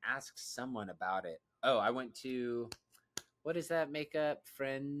and asked someone about it. Oh, I went to, what is that makeup?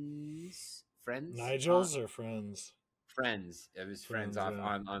 Friends? Nigel's or Friends? Friends. It was Friends off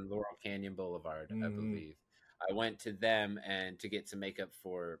on Laurel Canyon Boulevard, I believe. I went to them and to get some makeup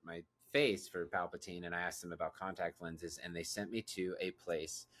for my face for Palpatine, and I asked them about contact lenses, and they sent me to a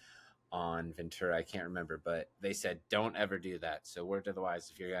place on Ventura. I can't remember, but they said, don't ever do that. So word to the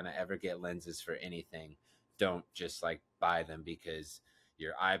wise, if you're going to ever get lenses for anything, don't just like buy them, because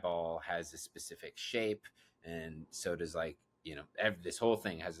your eyeball has a specific shape, and so does like, this whole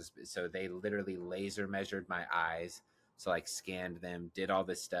thing has so they literally laser measured my eyes. So like scanned them, did all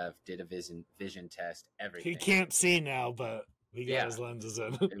this stuff, did a vision test, everything. He can't see now, but he got his lenses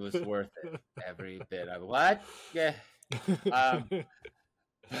in. It was worth it. Every bit of what? Yeah.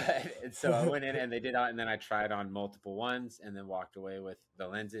 And so I went in and they did and then I tried on multiple ones and then walked away with the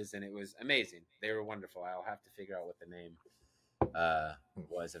lenses, and it was amazing. They were wonderful. I'll have to figure out what the name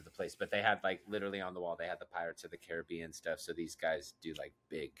was of the place, but they had like literally on the wall, they had the Pirates of the Caribbean stuff. So these guys do like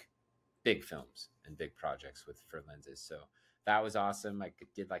big films and big projects for lenses. So that was awesome. I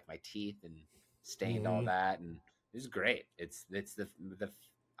did like my teeth and stained all that, and it was great. It's the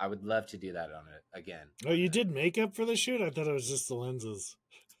I would love to do that on it again. Oh, you did makeup for the shoot? I thought it was just the lenses.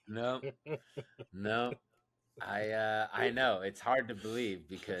 No. I know it's hard to believe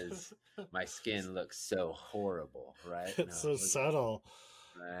because my skin looks so horrible, right? It's so subtle,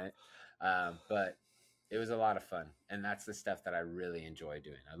 right? But it was a lot of fun, and that's the stuff that I really enjoy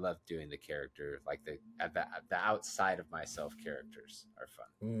doing. I love doing the character, like the outside of myself characters are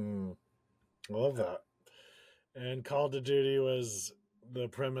fun. I love that. And Call of Duty was, the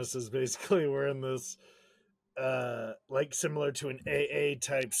premise is basically we're in this like similar to an AA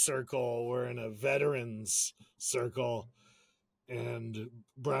type circle. We're in a veterans circle, and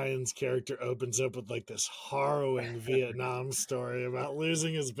Brian's character opens up with like this harrowing Vietnam story about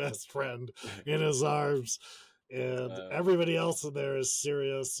losing his best friend in his arms, and everybody else in there is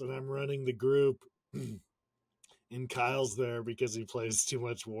serious, and I'm running the group. And Kyle's there because he plays too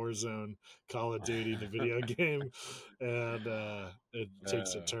much Warzone, Call of Duty, the video game, and it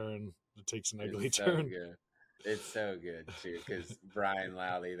takes a turn. It takes an ugly turn. Good. It's so good too, because Brian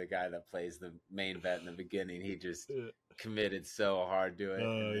Lally, the guy that plays the main vet in the beginning, he just committed so hard to it.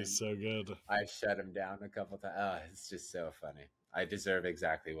 Oh, he's so good. I shut him down a couple times. Oh, it's just so funny. I deserve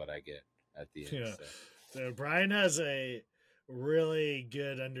exactly what I get at the end. Yeah. So Brian has a really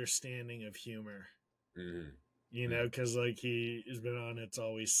good understanding of humor. Mm-hmm. You know, because like he has been on It's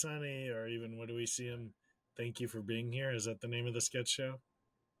Always Sunny, or even what do we see him? Thank You for Being Here. Is that the name of the sketch show?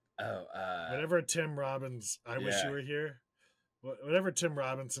 Oh, whatever Tim Robbins. I Wish You Were Here. Whatever Tim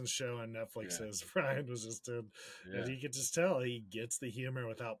Robinson's show on Netflix is, Brian was just in. And you could just tell he gets the humor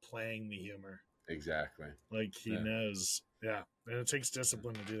without playing the humor. Exactly. Like he knows. Yeah, and it takes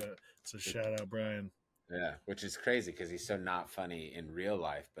discipline to do that. So shout out Brian. Yeah, which is crazy because he's so not funny in real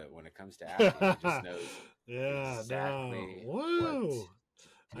life, but when it comes to acting, he just knows exactly. Whoa!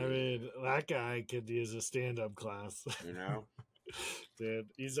 I mean, that guy could use a stand-up class. You know, dude,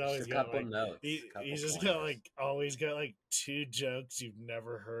 he's always got like notes. He's just got like always got like 2 jokes you've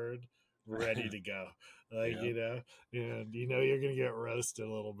never heard ready to go. Like and you know you're gonna get roasted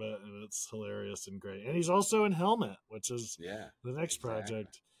a little bit, and it's hilarious and great. And he's also in Helmet, which is the next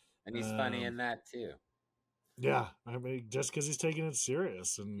project, and he's funny in that too. Yeah, I mean, just because he's taking it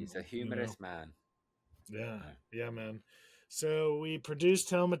serious, and he's a humorous man. Yeah, man. So we produced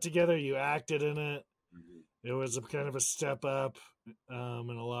Helmet together. You acted in it. it was a kind of a step up in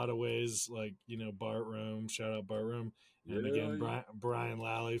a lot of ways. Like, you know, Bart Rome, shout out Bart Rome, and again Yeah. Brian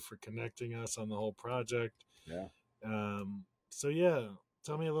Lally for connecting us on the whole project. Yeah. So yeah,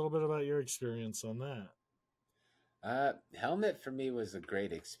 tell me a little bit about your experience on that. Helmet for me was a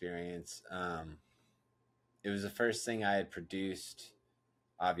great experience. It was the first thing I had produced,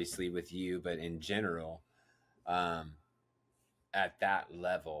 obviously with you, but in general, um, at that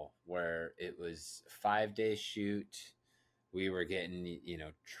level where it was 5 day shoot. We were getting, you know,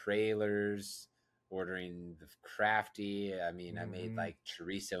 trailers, ordering the crafty. I mean, I made like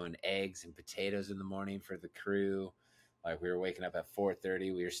chorizo and eggs and potatoes in the morning for the crew. Like we were waking up at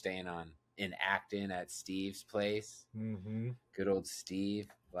 4:30. We were staying in Acton at Steve's place. Mm-hmm. Good old Steve,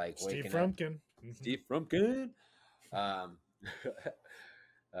 like Steve waking Frumpkin. up. Steve Frumpkin. Um,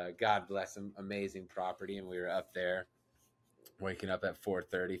 God bless him. Amazing property, and we were up there waking up at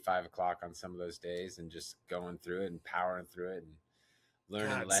 4:30, 5 o'clock on some of those days, and just going through it and powering through it and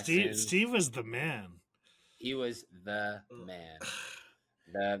learning God, lessons. Steve was the man. He was the man.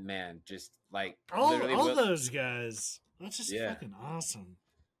 The man. Just like all those guys. That's just fucking awesome.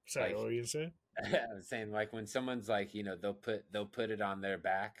 Sorry, like, what were you gonna say? I was saying, like, when someone's like, you know, they'll put it on their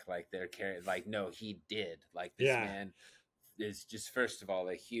back, like they're carrying, like, no, he did. Like, this man is just, first of all,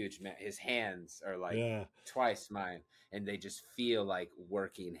 a huge man. His hands are like twice mine, and they just feel like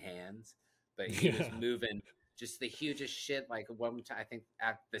working hands. But he was moving just the hugest shit. Like one time, I think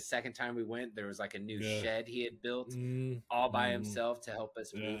at the second time we went, there was like a new shed he had built all by himself to help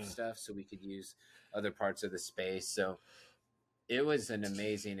us move stuff so we could use other parts of the space. So it was an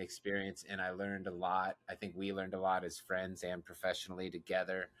amazing experience, and I learned a lot. I think we learned a lot as friends and professionally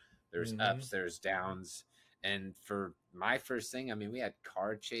together. There's ups, there's downs. And for my first thing, I mean, we had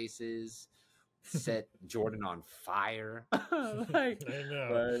car chases, set Jordan on fire. Like, I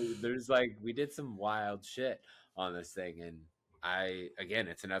know. There's like, we did some wild shit on this thing. And again,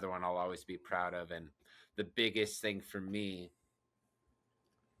 it's another one I'll always be proud of. And the biggest thing for me,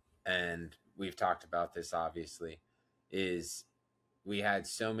 and we've talked about this obviously, is we had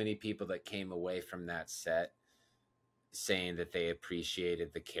so many people that came away from that set saying that they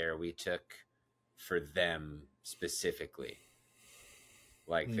appreciated the care we took for them specifically.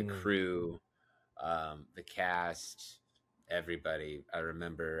 Like the crew, the cast, everybody. I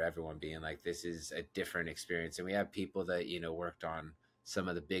remember everyone being like, this is a different experience. And we have people that, you know, worked on some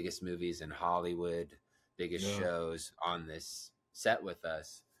of the biggest movies in Hollywood, biggest shows on this set with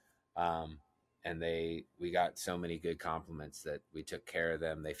us. And we got so many good compliments that we took care of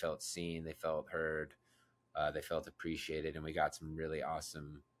them. They felt seen, they felt heard, they felt appreciated, and we got some really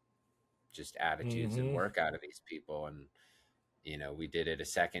awesome just attitudes and work out of these people. And, you know, we did it a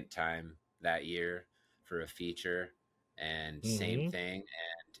second time that year for a feature, and same thing.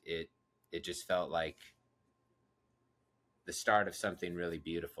 And it just felt like the start of something really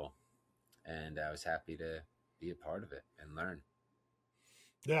beautiful. And I was happy to be a part of it and learn.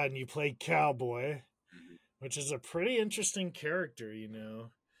 Yeah, and you played Cowboy, which is a pretty interesting character, you know.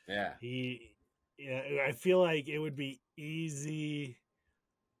 Yeah. I feel like it would be easy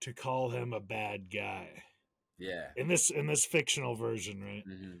to call him a bad guy. Yeah. In this fictional version, right?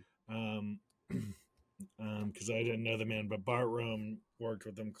 Because I didn't know the man, but Bart Rome worked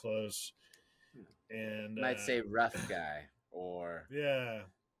with him close. And might say rough guy, or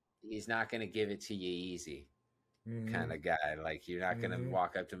he's not going to give it to you easy. Kind of guy. Like, you're not going to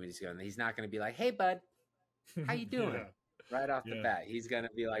walk up to him and he's not going to be like, hey bud, how you doing? Right off the bat. He's going to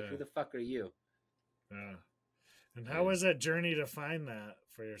be like, who the fuck are you? And how was that journey to find that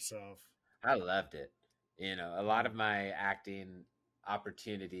for yourself? I loved it. You know, a lot of my acting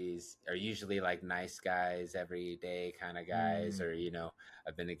opportunities are usually like nice guys, everyday kind of guys, or, you know,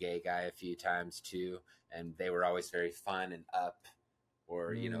 I've been a gay guy a few times too, and they were always very fun and up,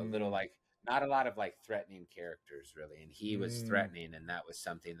 or, you know, little, like, not a lot of like threatening characters really. And he was threatening, and that was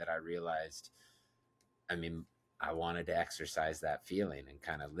something that I realized, I mean, I wanted to exercise that feeling and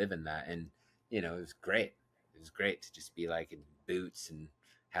kind of live in that. And, you know, it was great. It was great to just be like in boots and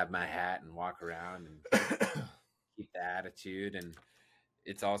have my hat and walk around and keep the attitude. And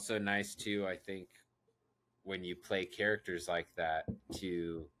it's also nice too, I think, when you play characters like that,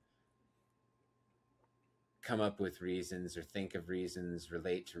 to come up with reasons or think of reasons,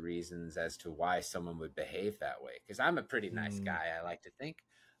 relate to reasons as to why someone would behave that way. Because I'm a pretty nice guy, I like to think.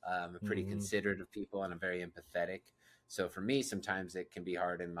 I'm pretty considerate of people, and I'm very empathetic. So for me, sometimes it can be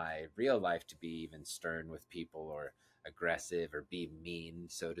hard in my real life to be even stern with people, or aggressive, or be mean,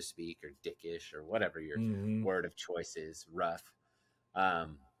 so to speak, or dickish, or whatever your word of choice is, rough.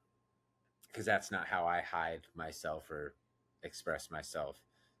 Because that's not how I hide myself or express myself.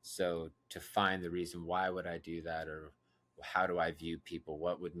 So to find the reason, why would I do that, or how do I view people,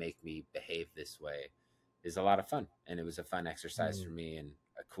 what would make me behave this way, is a lot of fun. And it was a fun exercise for Mm. me and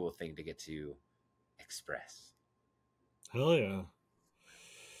a cool thing to get to express. Hell yeah.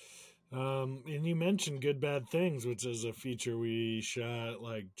 And you mentioned Good Bad Things, which is a feature we shot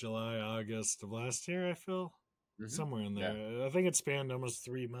like July, August of last year, I feel. Mm-hmm. Somewhere in Yeah. there. I think it spanned almost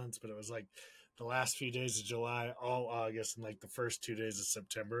 3 months, but it was like the last few days of July, all August, and like the first 2 days of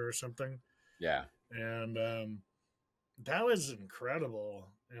September or something. Yeah. And that was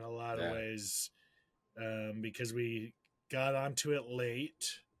incredible in a lot of Yeah. ways, because we got onto it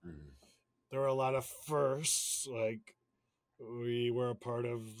late. Mm-hmm. There were a lot of firsts, like we were a part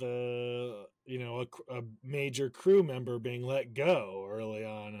of the a major crew member being let go early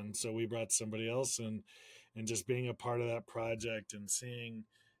on, and so we brought somebody else in, and just being a part of that project and seeing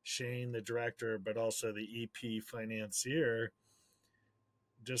Shane, the director, but also the EP financier,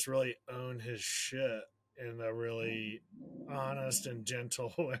 just really own his shit in a really honest and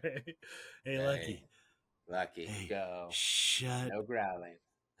gentle way. Hey, Lucky. Lucky, Hey, go. shut No growling.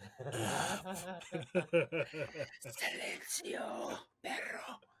 up. Silencio,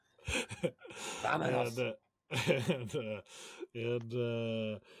 perro. Vámonos.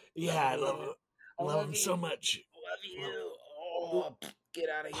 Yeah, I love him so much. Love you. Oh, get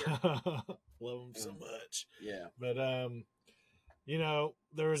out of here. Love him so much. Yeah. But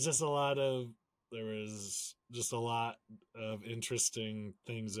there was just a lot of interesting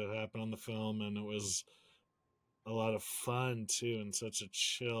things that happened on the film, and it was a lot of fun too, and such a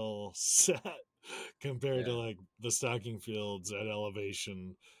chill set compared to like the stocking fields at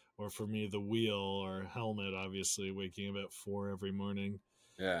elevation, or for me the wheel or helmet, obviously waking up at 4 every morning.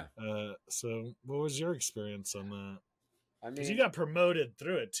 Yeah. So what was your experience on that? I Because mean, you got promoted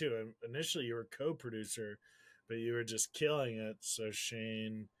through it too. Initially you were co-producer, but you were just killing it, so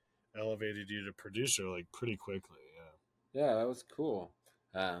Shane elevated you to producer like pretty quickly. yeah, that was cool.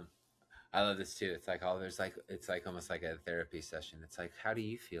 I love this too. It's like it's like almost like a therapy session. It's like, how do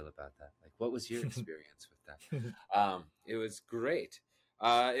you feel about that? Like, what was your experience with that? It was great.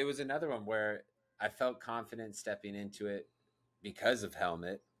 It was another one where I felt confident stepping into it because of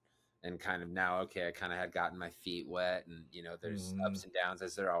Helmet, and kind of now, okay, I kind of had gotten my feet wet, and there's ups and downs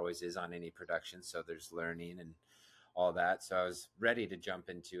as there always is on any production. So there's learning and all that. So I was ready to jump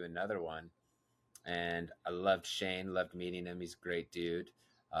into another one, and I loved Shane, loved meeting him. He's a great dude.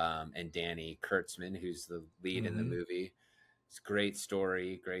 And Danny Kurtzman, who's the lead in the movie. It's a great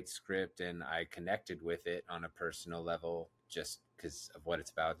story, great script, and I connected with it on a personal level just because of what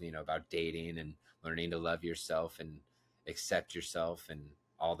it's about, about dating and learning to love yourself and accept yourself and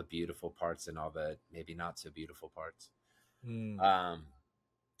all the beautiful parts and all the maybe not so beautiful parts.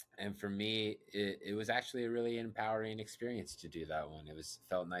 And for me, it was actually a really empowering experience to do that one.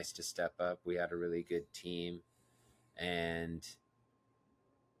 Felt nice to step up. We had a really good team, and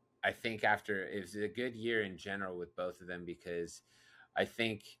I think it was a good year in general with both of them, because I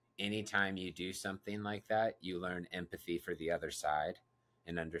think anytime you do something like that, you learn empathy for the other side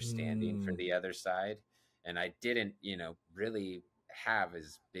and understanding for the other side. And I didn't, really have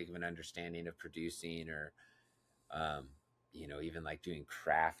as big of an understanding of producing or, even like doing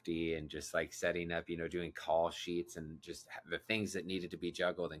crafty and just like setting up, doing call sheets and just the things that needed to be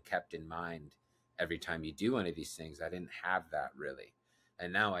juggled and kept in mind every time you do one of these things. I didn't have that really.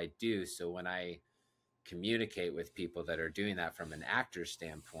 And now I do. So when I communicate with people that are doing that from an actor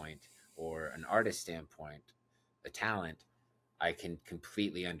standpoint or an artist standpoint, a talent, I can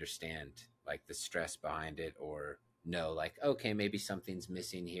completely understand like the stress behind it, or know like, okay, maybe something's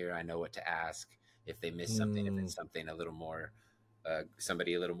missing here. I know what to ask if they miss something, if it's something a little more,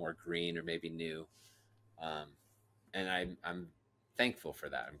 somebody a little more green or maybe new. And I'm thankful for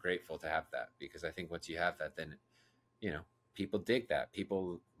that. I'm grateful to have that, because I think once you have that, then, people dig that.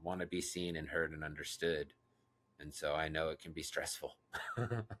 People want to be seen and heard and understood. And so I know it can be stressful.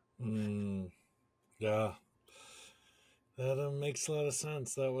 Yeah. That makes a lot of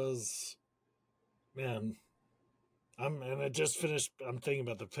sense. That was, man. And I just finished. I'm thinking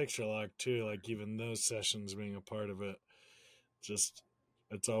about the picture lock too. Like even those sessions being a part of it. Just,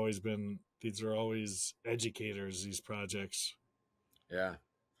 it's always been. These are always educators. These projects. Yeah,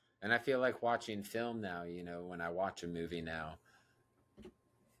 and I feel like watching film now. When I watch a movie now,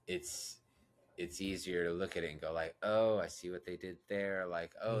 it's easier to look at it and go like, oh, I see what they did there.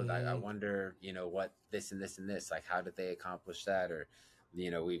 Like, oh, I wonder, what this and this and this, like, how did they accomplish that? Or,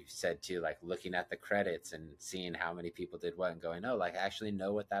 we've said too, like looking at the credits and seeing how many people did what and going, oh, like I actually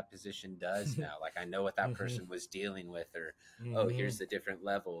know what that position does now. Like I know what that person was dealing with, or, oh, here's the different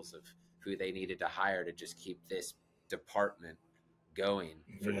levels of who they needed to hire to just keep this department going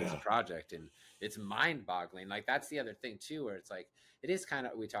for this project. And it's mind boggling. Like, that's the other thing too, where it's like, it is kind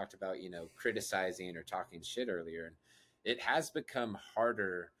of, we talked about, criticizing or talking shit earlier, and it has become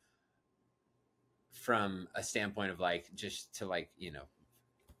harder from a standpoint of like, just to like,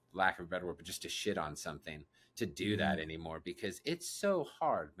 lack of a better word, but just to shit on something, to do that anymore, because it's so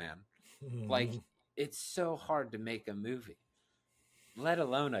hard, man. Like, it's so hard to make a movie, let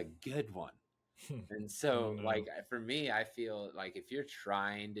alone a good one. And so, like, for me, I feel like if you're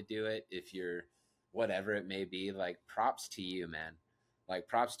trying to do it, if you're whatever it may be, like, props to you, man. Like,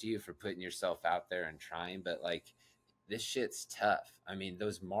 props to you for putting yourself out there and trying. But like, this shit's tough. I mean,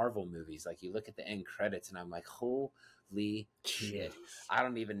 those Marvel movies, like, you look at the end credits and I'm like, holy shit, I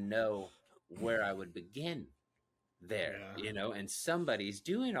don't even know where I would begin there, and somebody's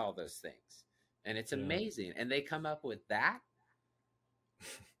doing all those things, and it's amazing. And they come up with that.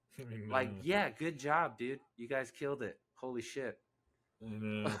 Like, yeah, good job, dude. You guys killed it. Holy shit. I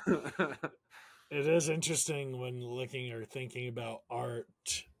know. It is interesting when looking or thinking about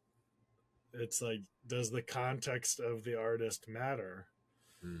art. It's like, does the context of the artist matter?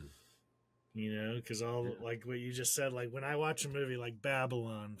 Because like what you just said, like when I watch a movie like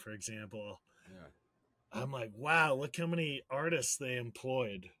Babylon, for example, I'm like, wow, look how many artists they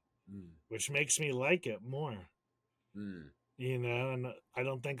employed, which makes me like it more. And I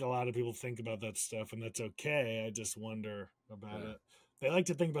don't think a lot of people think about that stuff, and that's okay. I just wonder about it. They like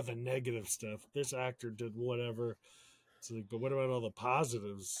to think about the negative stuff. This actor did whatever. It's like, but what about all the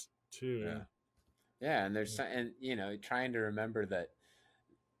positives too? And there's and trying to remember that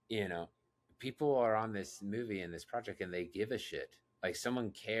people are on this movie and this project, and they give a shit. Like, someone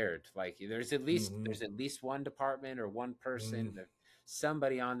cared. Like, there's at least one department or one person,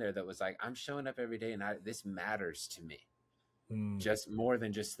 somebody on there that was like, I'm showing up every day, and this matters to me. Just more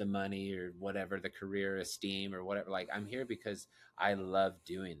than just the money or whatever, the career esteem or whatever. Like, I'm here because I love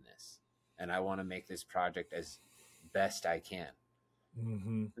doing this, and I want to make this project as best I can.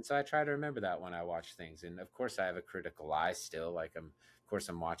 And so I try to remember that when I watch things. And of course I have a critical eye still. Like, I'm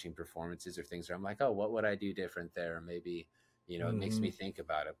watching performances or things where I'm like, oh, what would I do different there? Or maybe, it makes me think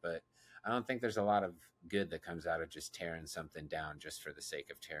about it. But I don't think there's a lot of good that comes out of just tearing something down just for the sake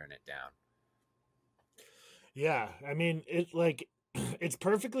of tearing it down. Yeah, I mean, it's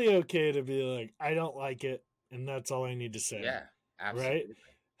perfectly okay to be like, I don't like it, and that's all I need to say. Yeah, absolutely. Right?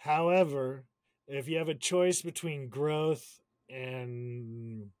 However, if you have a choice between growth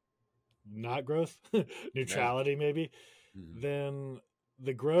and not growth, neutrality maybe, then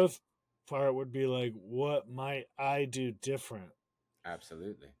the growth part would be like, what might I do different?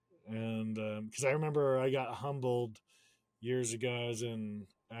 Absolutely. And because I remember I got humbled years ago. I was in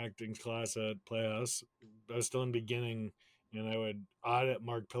acting class at Playhouse. I was still in beginning, and I would audit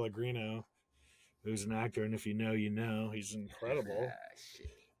Mark Pellegrino, who's an actor, and if you know, you know. He's incredible.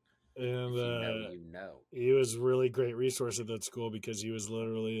 And he was a really great resource at that school, because he was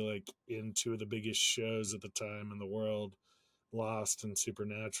literally like in two of the biggest shows at the time in the world, Lost and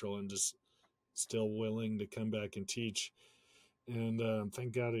Supernatural, and just still willing to come back and teach. And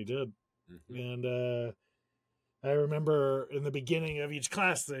thank God he did. And I remember in the beginning of each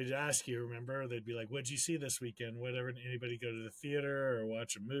class, they'd ask you, they'd be like, what'd you see this weekend? Whatever. Anybody go to the theater or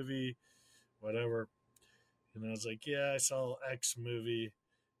watch a movie, whatever. And I was like, yeah, I saw X movie,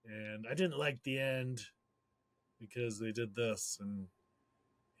 and I didn't like the end because they did this. And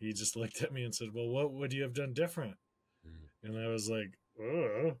he just looked at me and said, well, what would you have done different? And I was like,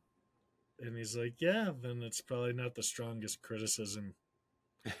 oh. And he's like, yeah, then it's probably not the strongest criticism.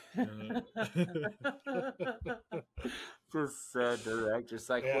 Just so direct, just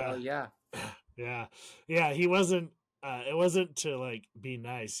like, well, yeah. He wasn't it wasn't to like be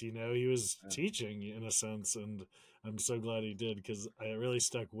nice, he was teaching in a sense, and I'm so glad he did, because it really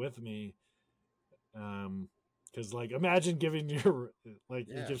stuck with me. Because like, imagine giving you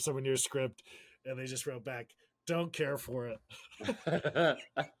give someone your script and they just wrote back, don't care for it.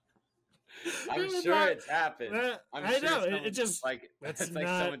 I'm sure it's happened. I know. It just it's like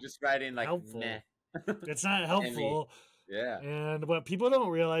someone just writing like helpful. Meh. It's not helpful. Yeah. And what people don't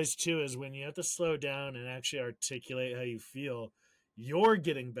realize too is when you have to slow down and actually articulate how you feel, you're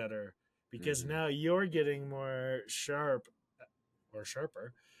getting better, because now you're getting more sharp or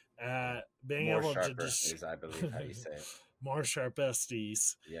sharper at being more able sharper to just is, I believe, how you say it. More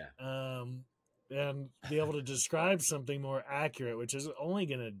sharpesties. Yeah. And be able to describe something more accurate, which is only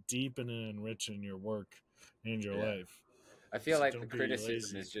going to deepen and enrich in your work and your life. I feel like the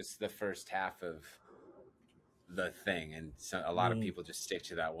criticism is just the first half of the thing, and so a lot of people just stick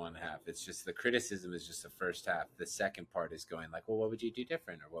to that one half. It's just the criticism is just the first half. The second part is going like, well, what would you do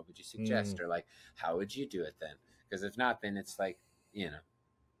different, or what would you suggest, or like, how would you do it then? Because if not, then it's like, you know,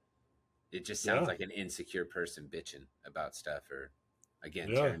 it just sounds like an insecure person bitching about stuff, or again,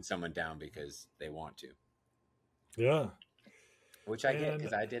 tearing someone down because they want to. Yeah. Which I get,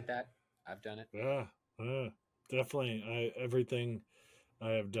 because I did that. I've done it. Yeah. Definitely. Everything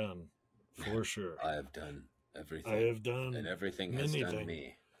I have done, for sure. I have done everything. I have done, and everything has done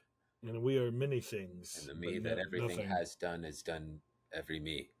me. And we are many things. And the me that everything has done every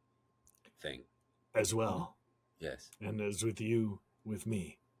me thing. As well. Yes. And as with you, with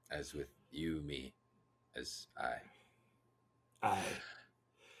me. As with you, me, as I.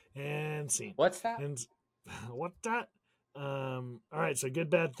 And scene. What's that? And what that? All right, so Good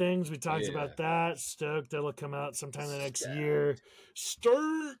Bad Things. We talked about that. Stoked that'll come out sometime the next year.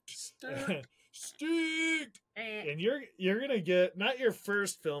 Stoked. And you're gonna get not your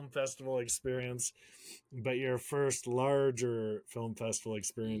first film festival experience, but your first larger film festival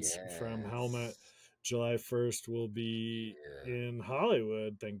experience from Helmet. July 1st will be in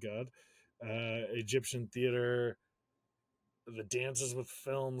Hollywood, thank God. Egyptian Theater, the Dances with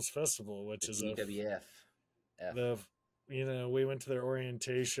Films Festival, which is EWF. We went to their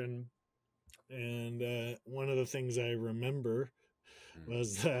orientation, and one of the things I remember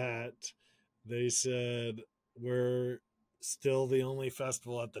was that they said we're still the only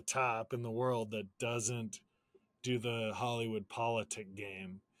festival at the top in the world that doesn't do the Hollywood politic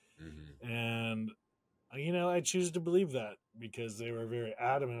game. Mm-hmm. And, I choose to believe that because they were very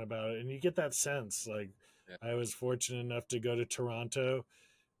adamant about it. And you get that sense. Like, I was fortunate enough to go to Toronto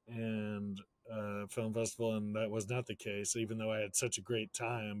and film festival, and that was not the case, even though I had such a great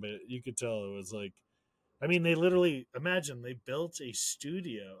time. But you could tell it was like, they literally, imagine they built a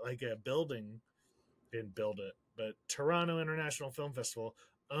studio, like a building. Didn't build it, but Toronto International Film Festival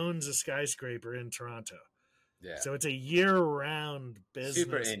owns a skyscraper in Toronto. Yeah. So it's a year-round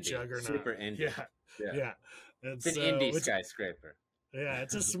business juggernaut. Super indie. Yeah. It's an indie skyscraper. Yeah,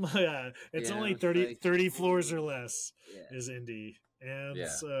 it's a small. It's only 30 floors or less is indie, and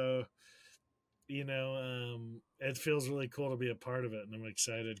so it feels really cool to be a part of it, and I'm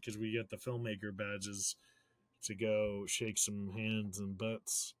excited because we get the filmmaker badges to go shake some hands and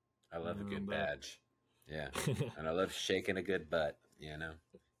butts. I love a good badge. Yeah, and I love shaking a good butt.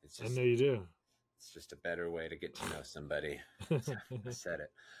 It's just, I know you do. It's just a better way to get to know somebody. I said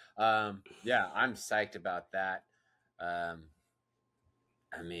it. I'm psyched about that.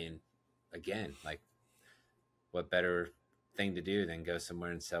 Again, like, what better thing to do than go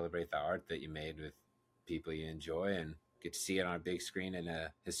somewhere and celebrate the art that you made with people you enjoy and get to see it on a big screen in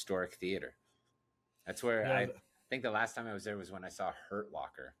a historic theater. That's where I think the last time I was there was when I saw Hurt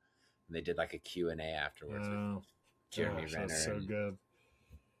Locker, and they did like a Q&A afterwards with Jeremy Renner. That's so good.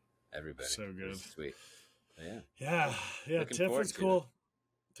 Everybody. So good. Sweet. Yeah. TIFF was cool.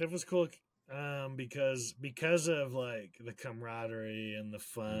 TIFF was cool because of like the camaraderie and the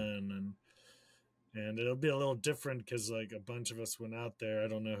fun, and it'll be a little different because like a bunch of us went out there. I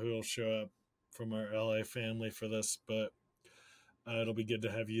don't know who will show up from our LA family for this, but it'll be good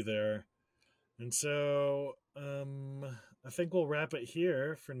to have you there. And so I think we'll wrap it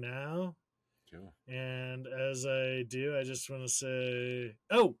here for now. Sure. And as I do, I just want to say,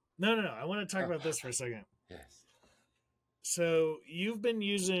 no. I want to talk about this for a second. Yes. So you've been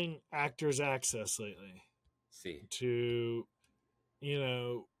using Actors Access lately to,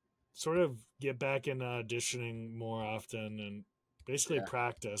 sort of get back into auditioning more often and basically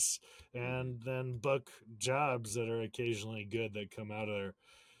practice and then book jobs that are occasionally good that come out of there.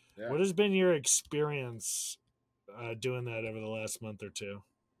 Yeah. What has been your experience doing that over the last month or two?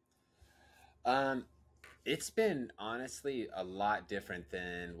 It's been honestly a lot different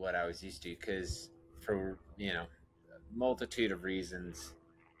than what I was used to because for, a multitude of reasons,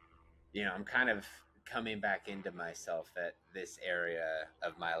 I'm kind of coming back into myself at this area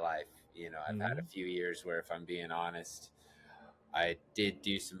of my life. I've had a few years where, if I'm being honest, I did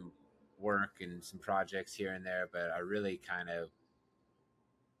do some work and some projects here and there, but I really kind of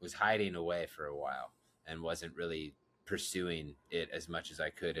was hiding away for a while and wasn't really pursuing it as much as I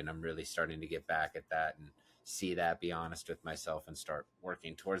could. And I'm really starting to get back at that and see that, be honest with myself, and start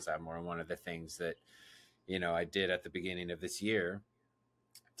working towards that more. And one of the things that, I did at the beginning of this year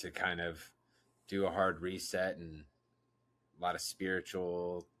to kind of do a hard reset and a lot of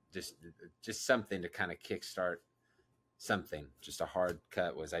spiritual, just something to kind of kickstart something, just a hard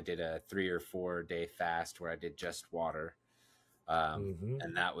cut, was I did a 3 or 4 day fast where I did just water.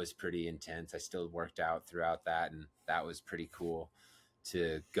 And that was pretty intense. I still worked out throughout that, and that was pretty cool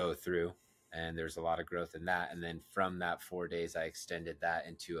to go through. And there's a lot of growth in that. And then from that 4 days, I extended that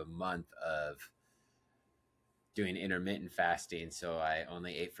into a month of doing intermittent fasting. So I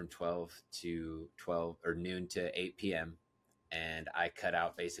only ate from 12 to 12 or noon to 8 p.m. and I cut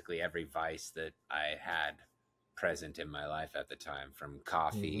out basically every vice that I had present in my life at the time, from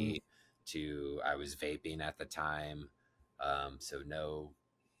coffee to I was vaping at the time. So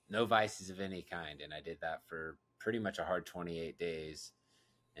no vices of any kind. And I did that for pretty much a hard 28 days,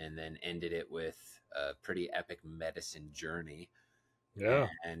 and then ended it with a pretty epic medicine journey. Yeah.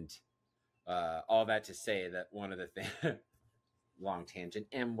 And all that to say that one of the things, long tangent,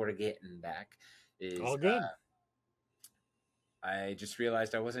 and we're getting back, is all good. I just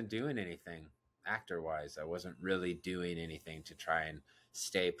realized I wasn't doing anything actor wise. I wasn't really doing anything to try and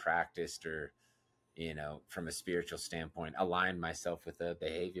stay practiced, or, from a spiritual standpoint, align myself with the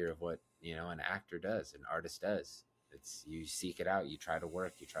behavior of what, an actor does, an artist does. It's, you seek it out, you try to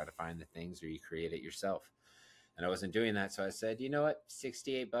work, you try to find the things, or you create it yourself. And I wasn't doing that. So I said, you know what,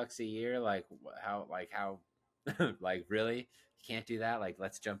 $68 a year, like how, like, really? You can't do that? Like,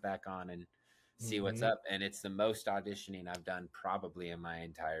 let's jump back on and see what's up. And it's the most auditioning I've done probably in my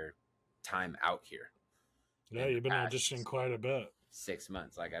entire time out here. Yeah, you've been auditioning quite a bit. 6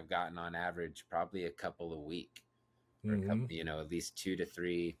 months. Like, I've gotten on average probably a couple a week, or a couple, at least 2 to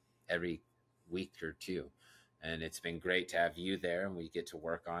 3 every week or two. And it's been great to have you there, and we get to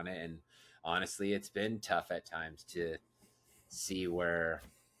work on it. And honestly, it's been tough at times to see where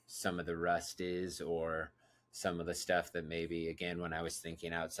some of the rust is, or some of the stuff that maybe, again, when I was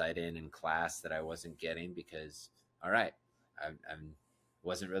thinking outside in class, that I wasn't getting, because, all right, I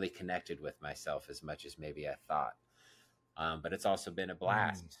wasn't really connected with myself as much as maybe I thought. But it's also been a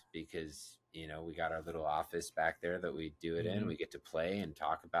blast because, we got our little office back there that we do it in. We get to play and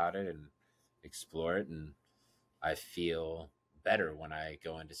talk about it and explore it. And I feel better when I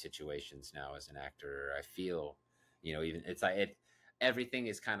go into situations now as an actor. I feel, even it's like everything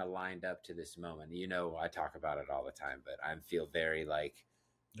is kind of lined up to this moment. I talk about it all the time, but I feel very like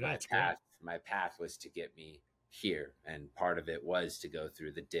my path was to get me here. And part of it was to go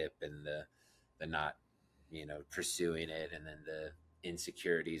through the dip and the not, pursuing it, and then the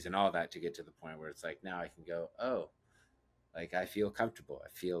insecurities and all that, to get to the point where it's like, now I can go, oh, like, I feel comfortable. I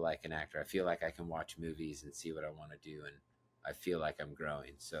feel like an actor. I feel like I can watch movies and see what I want to do. And I feel like I'm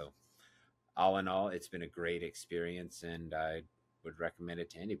growing. So all in all, it's been a great experience, and I would recommend it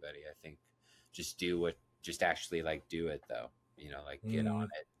to anybody. I think just actually like do it though, get on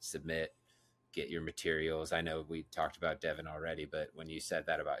it, submit, get your materials. I know we talked about Devin already, but when you said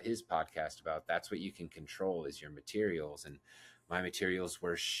that about his podcast, about that's what you can control is your materials. And my materials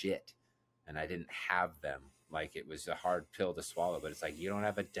were shit, and I didn't have them. Like, it was a hard pill to swallow, but it's like, you don't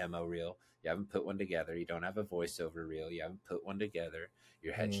have a demo reel. You haven't put one together. You don't have a voiceover reel. You haven't put one together.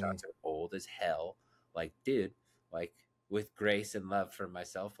 Your headshots are old as hell. Like, dude, like, with grace and love for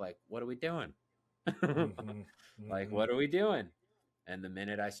myself, like, what are we doing? Like, what are we doing? And the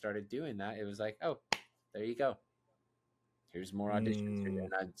minute I started doing that, it was like, oh, there you go. Here's more auditions. And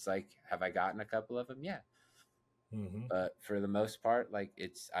it's like, have I gotten a couple of them? Yeah. But for the most part, like,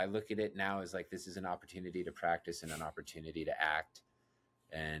 I look at it now as like, this is an opportunity to practice and an opportunity to act.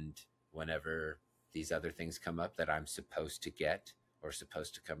 And whenever these other things come up that I'm supposed to get or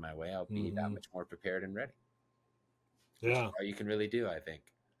supposed to come my way, I'll be that much more prepared and ready. Yeah. All you can really do, I think.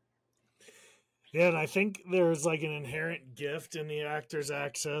 Yeah, and I think there's like an inherent gift in the Actors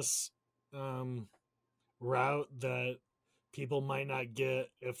Access route that people might not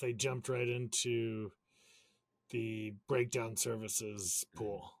get if they jumped right into the breakdown services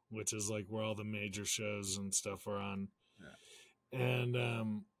pool, which is like where all the major shows and stuff are on. Yeah.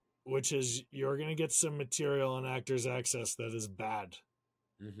 And which is, you're going to get some material on Actors Access that is bad,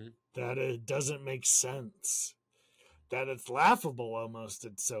 that it doesn't make sense, that it's laughable almost,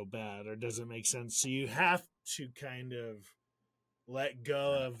 it's so bad, or doesn't make sense. So you have to kind of let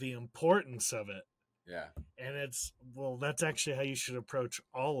go of the importance of it. Yeah. And that's actually how you should approach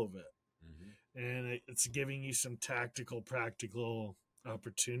all of it. And it's giving you some tactical, practical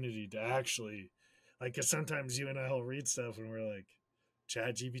opportunity to actually, like, cause sometimes you and I will read stuff and we're like,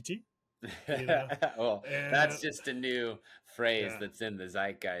 Chat GPT. Well, that's just a new phrase that's in the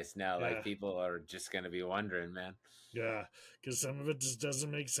zeitgeist now. Like, people are just going to be wondering, man. Yeah, because some of it just doesn't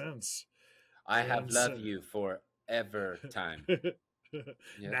make sense. I have loved you forever time.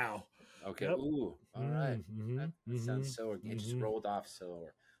 Now. Okay. Yep. Ooh. All right. That sounds so. It just rolled off so.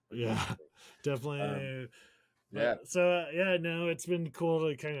 Yeah, definitely. Yeah. So no, it's been cool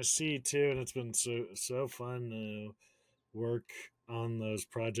to kind of see too, and it's been so fun to work on those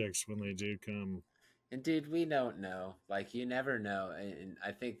projects when they do come. And dude, we don't know. Like, you never know, and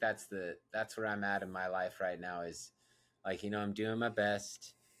I think that's where I'm at in my life right now. Is like, I'm doing my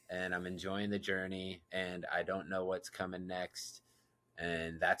best, and I'm enjoying the journey, and I don't know what's coming next,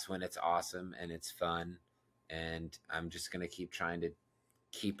 and that's when it's awesome and it's fun. and I'm just going to keep trying to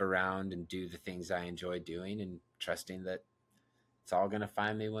keep around and do the things I enjoy doing, and trusting that it's all going to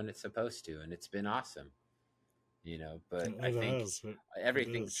find me when it's supposed to. And it's been awesome, but I think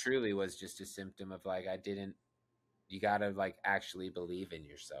everything truly was just a symptom of like, you got to like actually believe in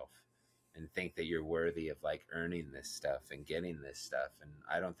yourself and think that you're worthy of like earning this stuff and getting this stuff. And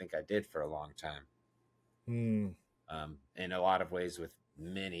I don't think I did for a long time. In a lot of ways with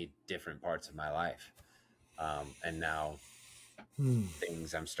many different parts of my life. And now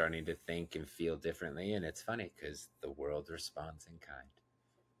things I'm starting to think and feel differently. And it's funny because the world responds in kind.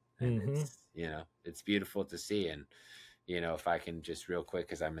 And it's, it's beautiful to see. And, if I can just real quick,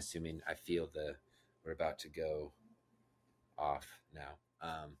 because I'm assuming we're about to go off now.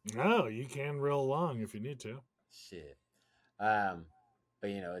 No, you can real long if you need to. Shit. But,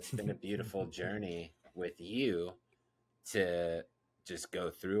 it's been a beautiful journey with you to just go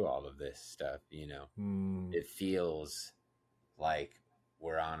through all of this stuff. It feels like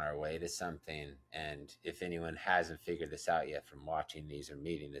we're on our way to something. And if anyone hasn't figured this out yet from watching these or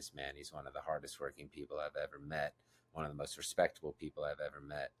meeting this man, he's one of the hardest working people I've ever met, one of the most respectable people I've ever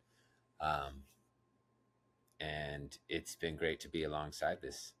met. And it's been great to be alongside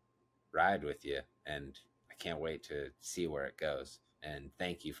this ride with you. And I can't wait to see where it goes. And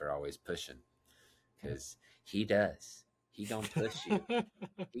thank you for always pushing, because he does. He gonna push you.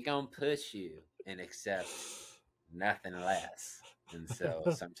 He gonna push you and accept nothing less. And so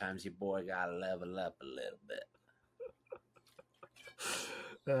sometimes your boy gotta level up a little bit.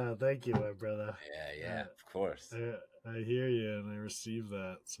 Thank you, my brother. Yeah, of course. I hear you and I receive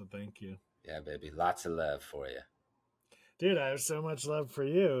that. So thank you. Yeah, baby. Lots of love for you. Dude, I have so much love for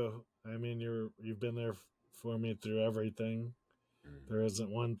you. I mean, you've been there for me through everything. There isn't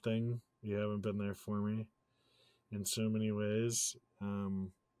one thing you haven't been there for me in so many ways.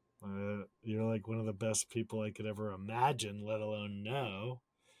 You're like one of the best people I could ever imagine, let alone know.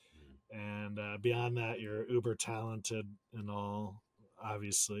 And beyond that, you're uber talented and all,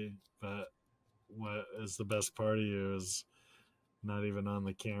 obviously. But what is the best part of you is not even on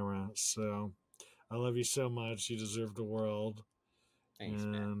the camera. So I love you so much. You deserve the world. Thanks,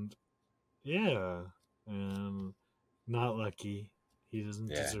 man. Yeah. And not Lucky. He doesn't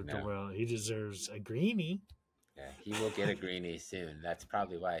deserve the world. He deserves a greenie. Yeah, he will get a greenie soon. That's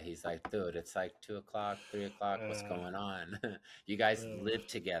probably why he's like, dude, it's like 2 o'clock, 3 o'clock. What's going on? You guys live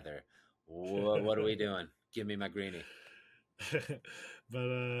together. What are we doing? Give me my greenie.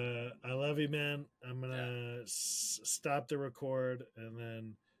 But I love you, man. I'm going to stop the record, and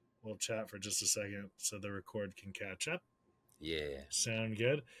then we'll chat for just a second so the record can catch up. Yeah. Sound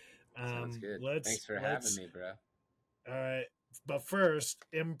good? Sounds good. Thanks for having me, bro. All right. But first,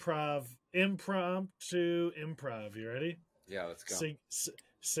 improv. You ready? Yeah, let's go.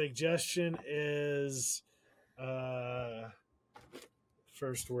 Suggestion is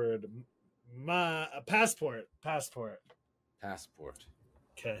first word. Passport.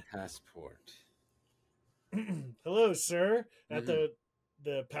 Okay. Passport. Hello, sir. At the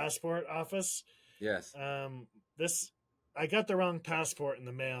passport office. Yes. I got the wrong passport in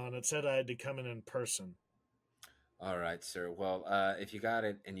the mail, and it said I had to come in person. All right, sir. Well, if you got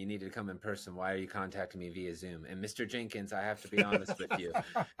it and you needed to come in person, why are you contacting me via Zoom? And Mr. Jenkins, I have to be honest with you.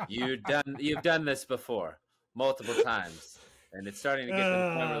 You've done this before multiple times, and it's starting to get to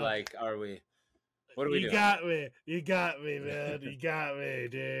the point where, like, what are we doing? You got me, man. You got me,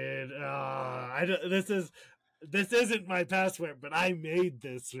 dude. This isn't my passport, but I made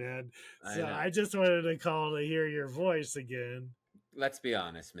this, man. So I just wanted to call to hear your voice again. Let's be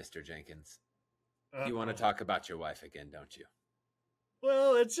honest, Mr. Jenkins. You want to talk about your wife again, don't you?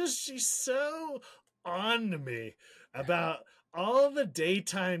 Well, it's just she's so on to me about all the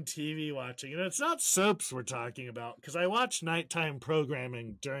daytime TV watching. And it's not soaps we're talking about, because I watch nighttime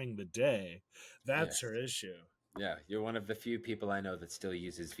programming during the day. That's her issue. Yeah, you're one of the few people I know that still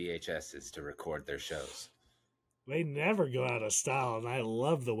uses VHSs to record their shows. They never go out of style, and I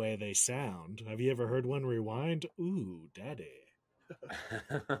love the way they sound. Have you ever heard one rewind? Ooh, daddy.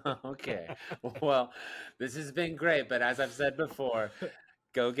 Okay. Well, this has been great, but as I've said before,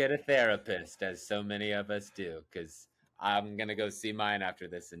 go get a therapist, as so many of us do, because I'm going to go see mine after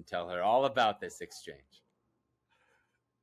this and tell her all about this exchange.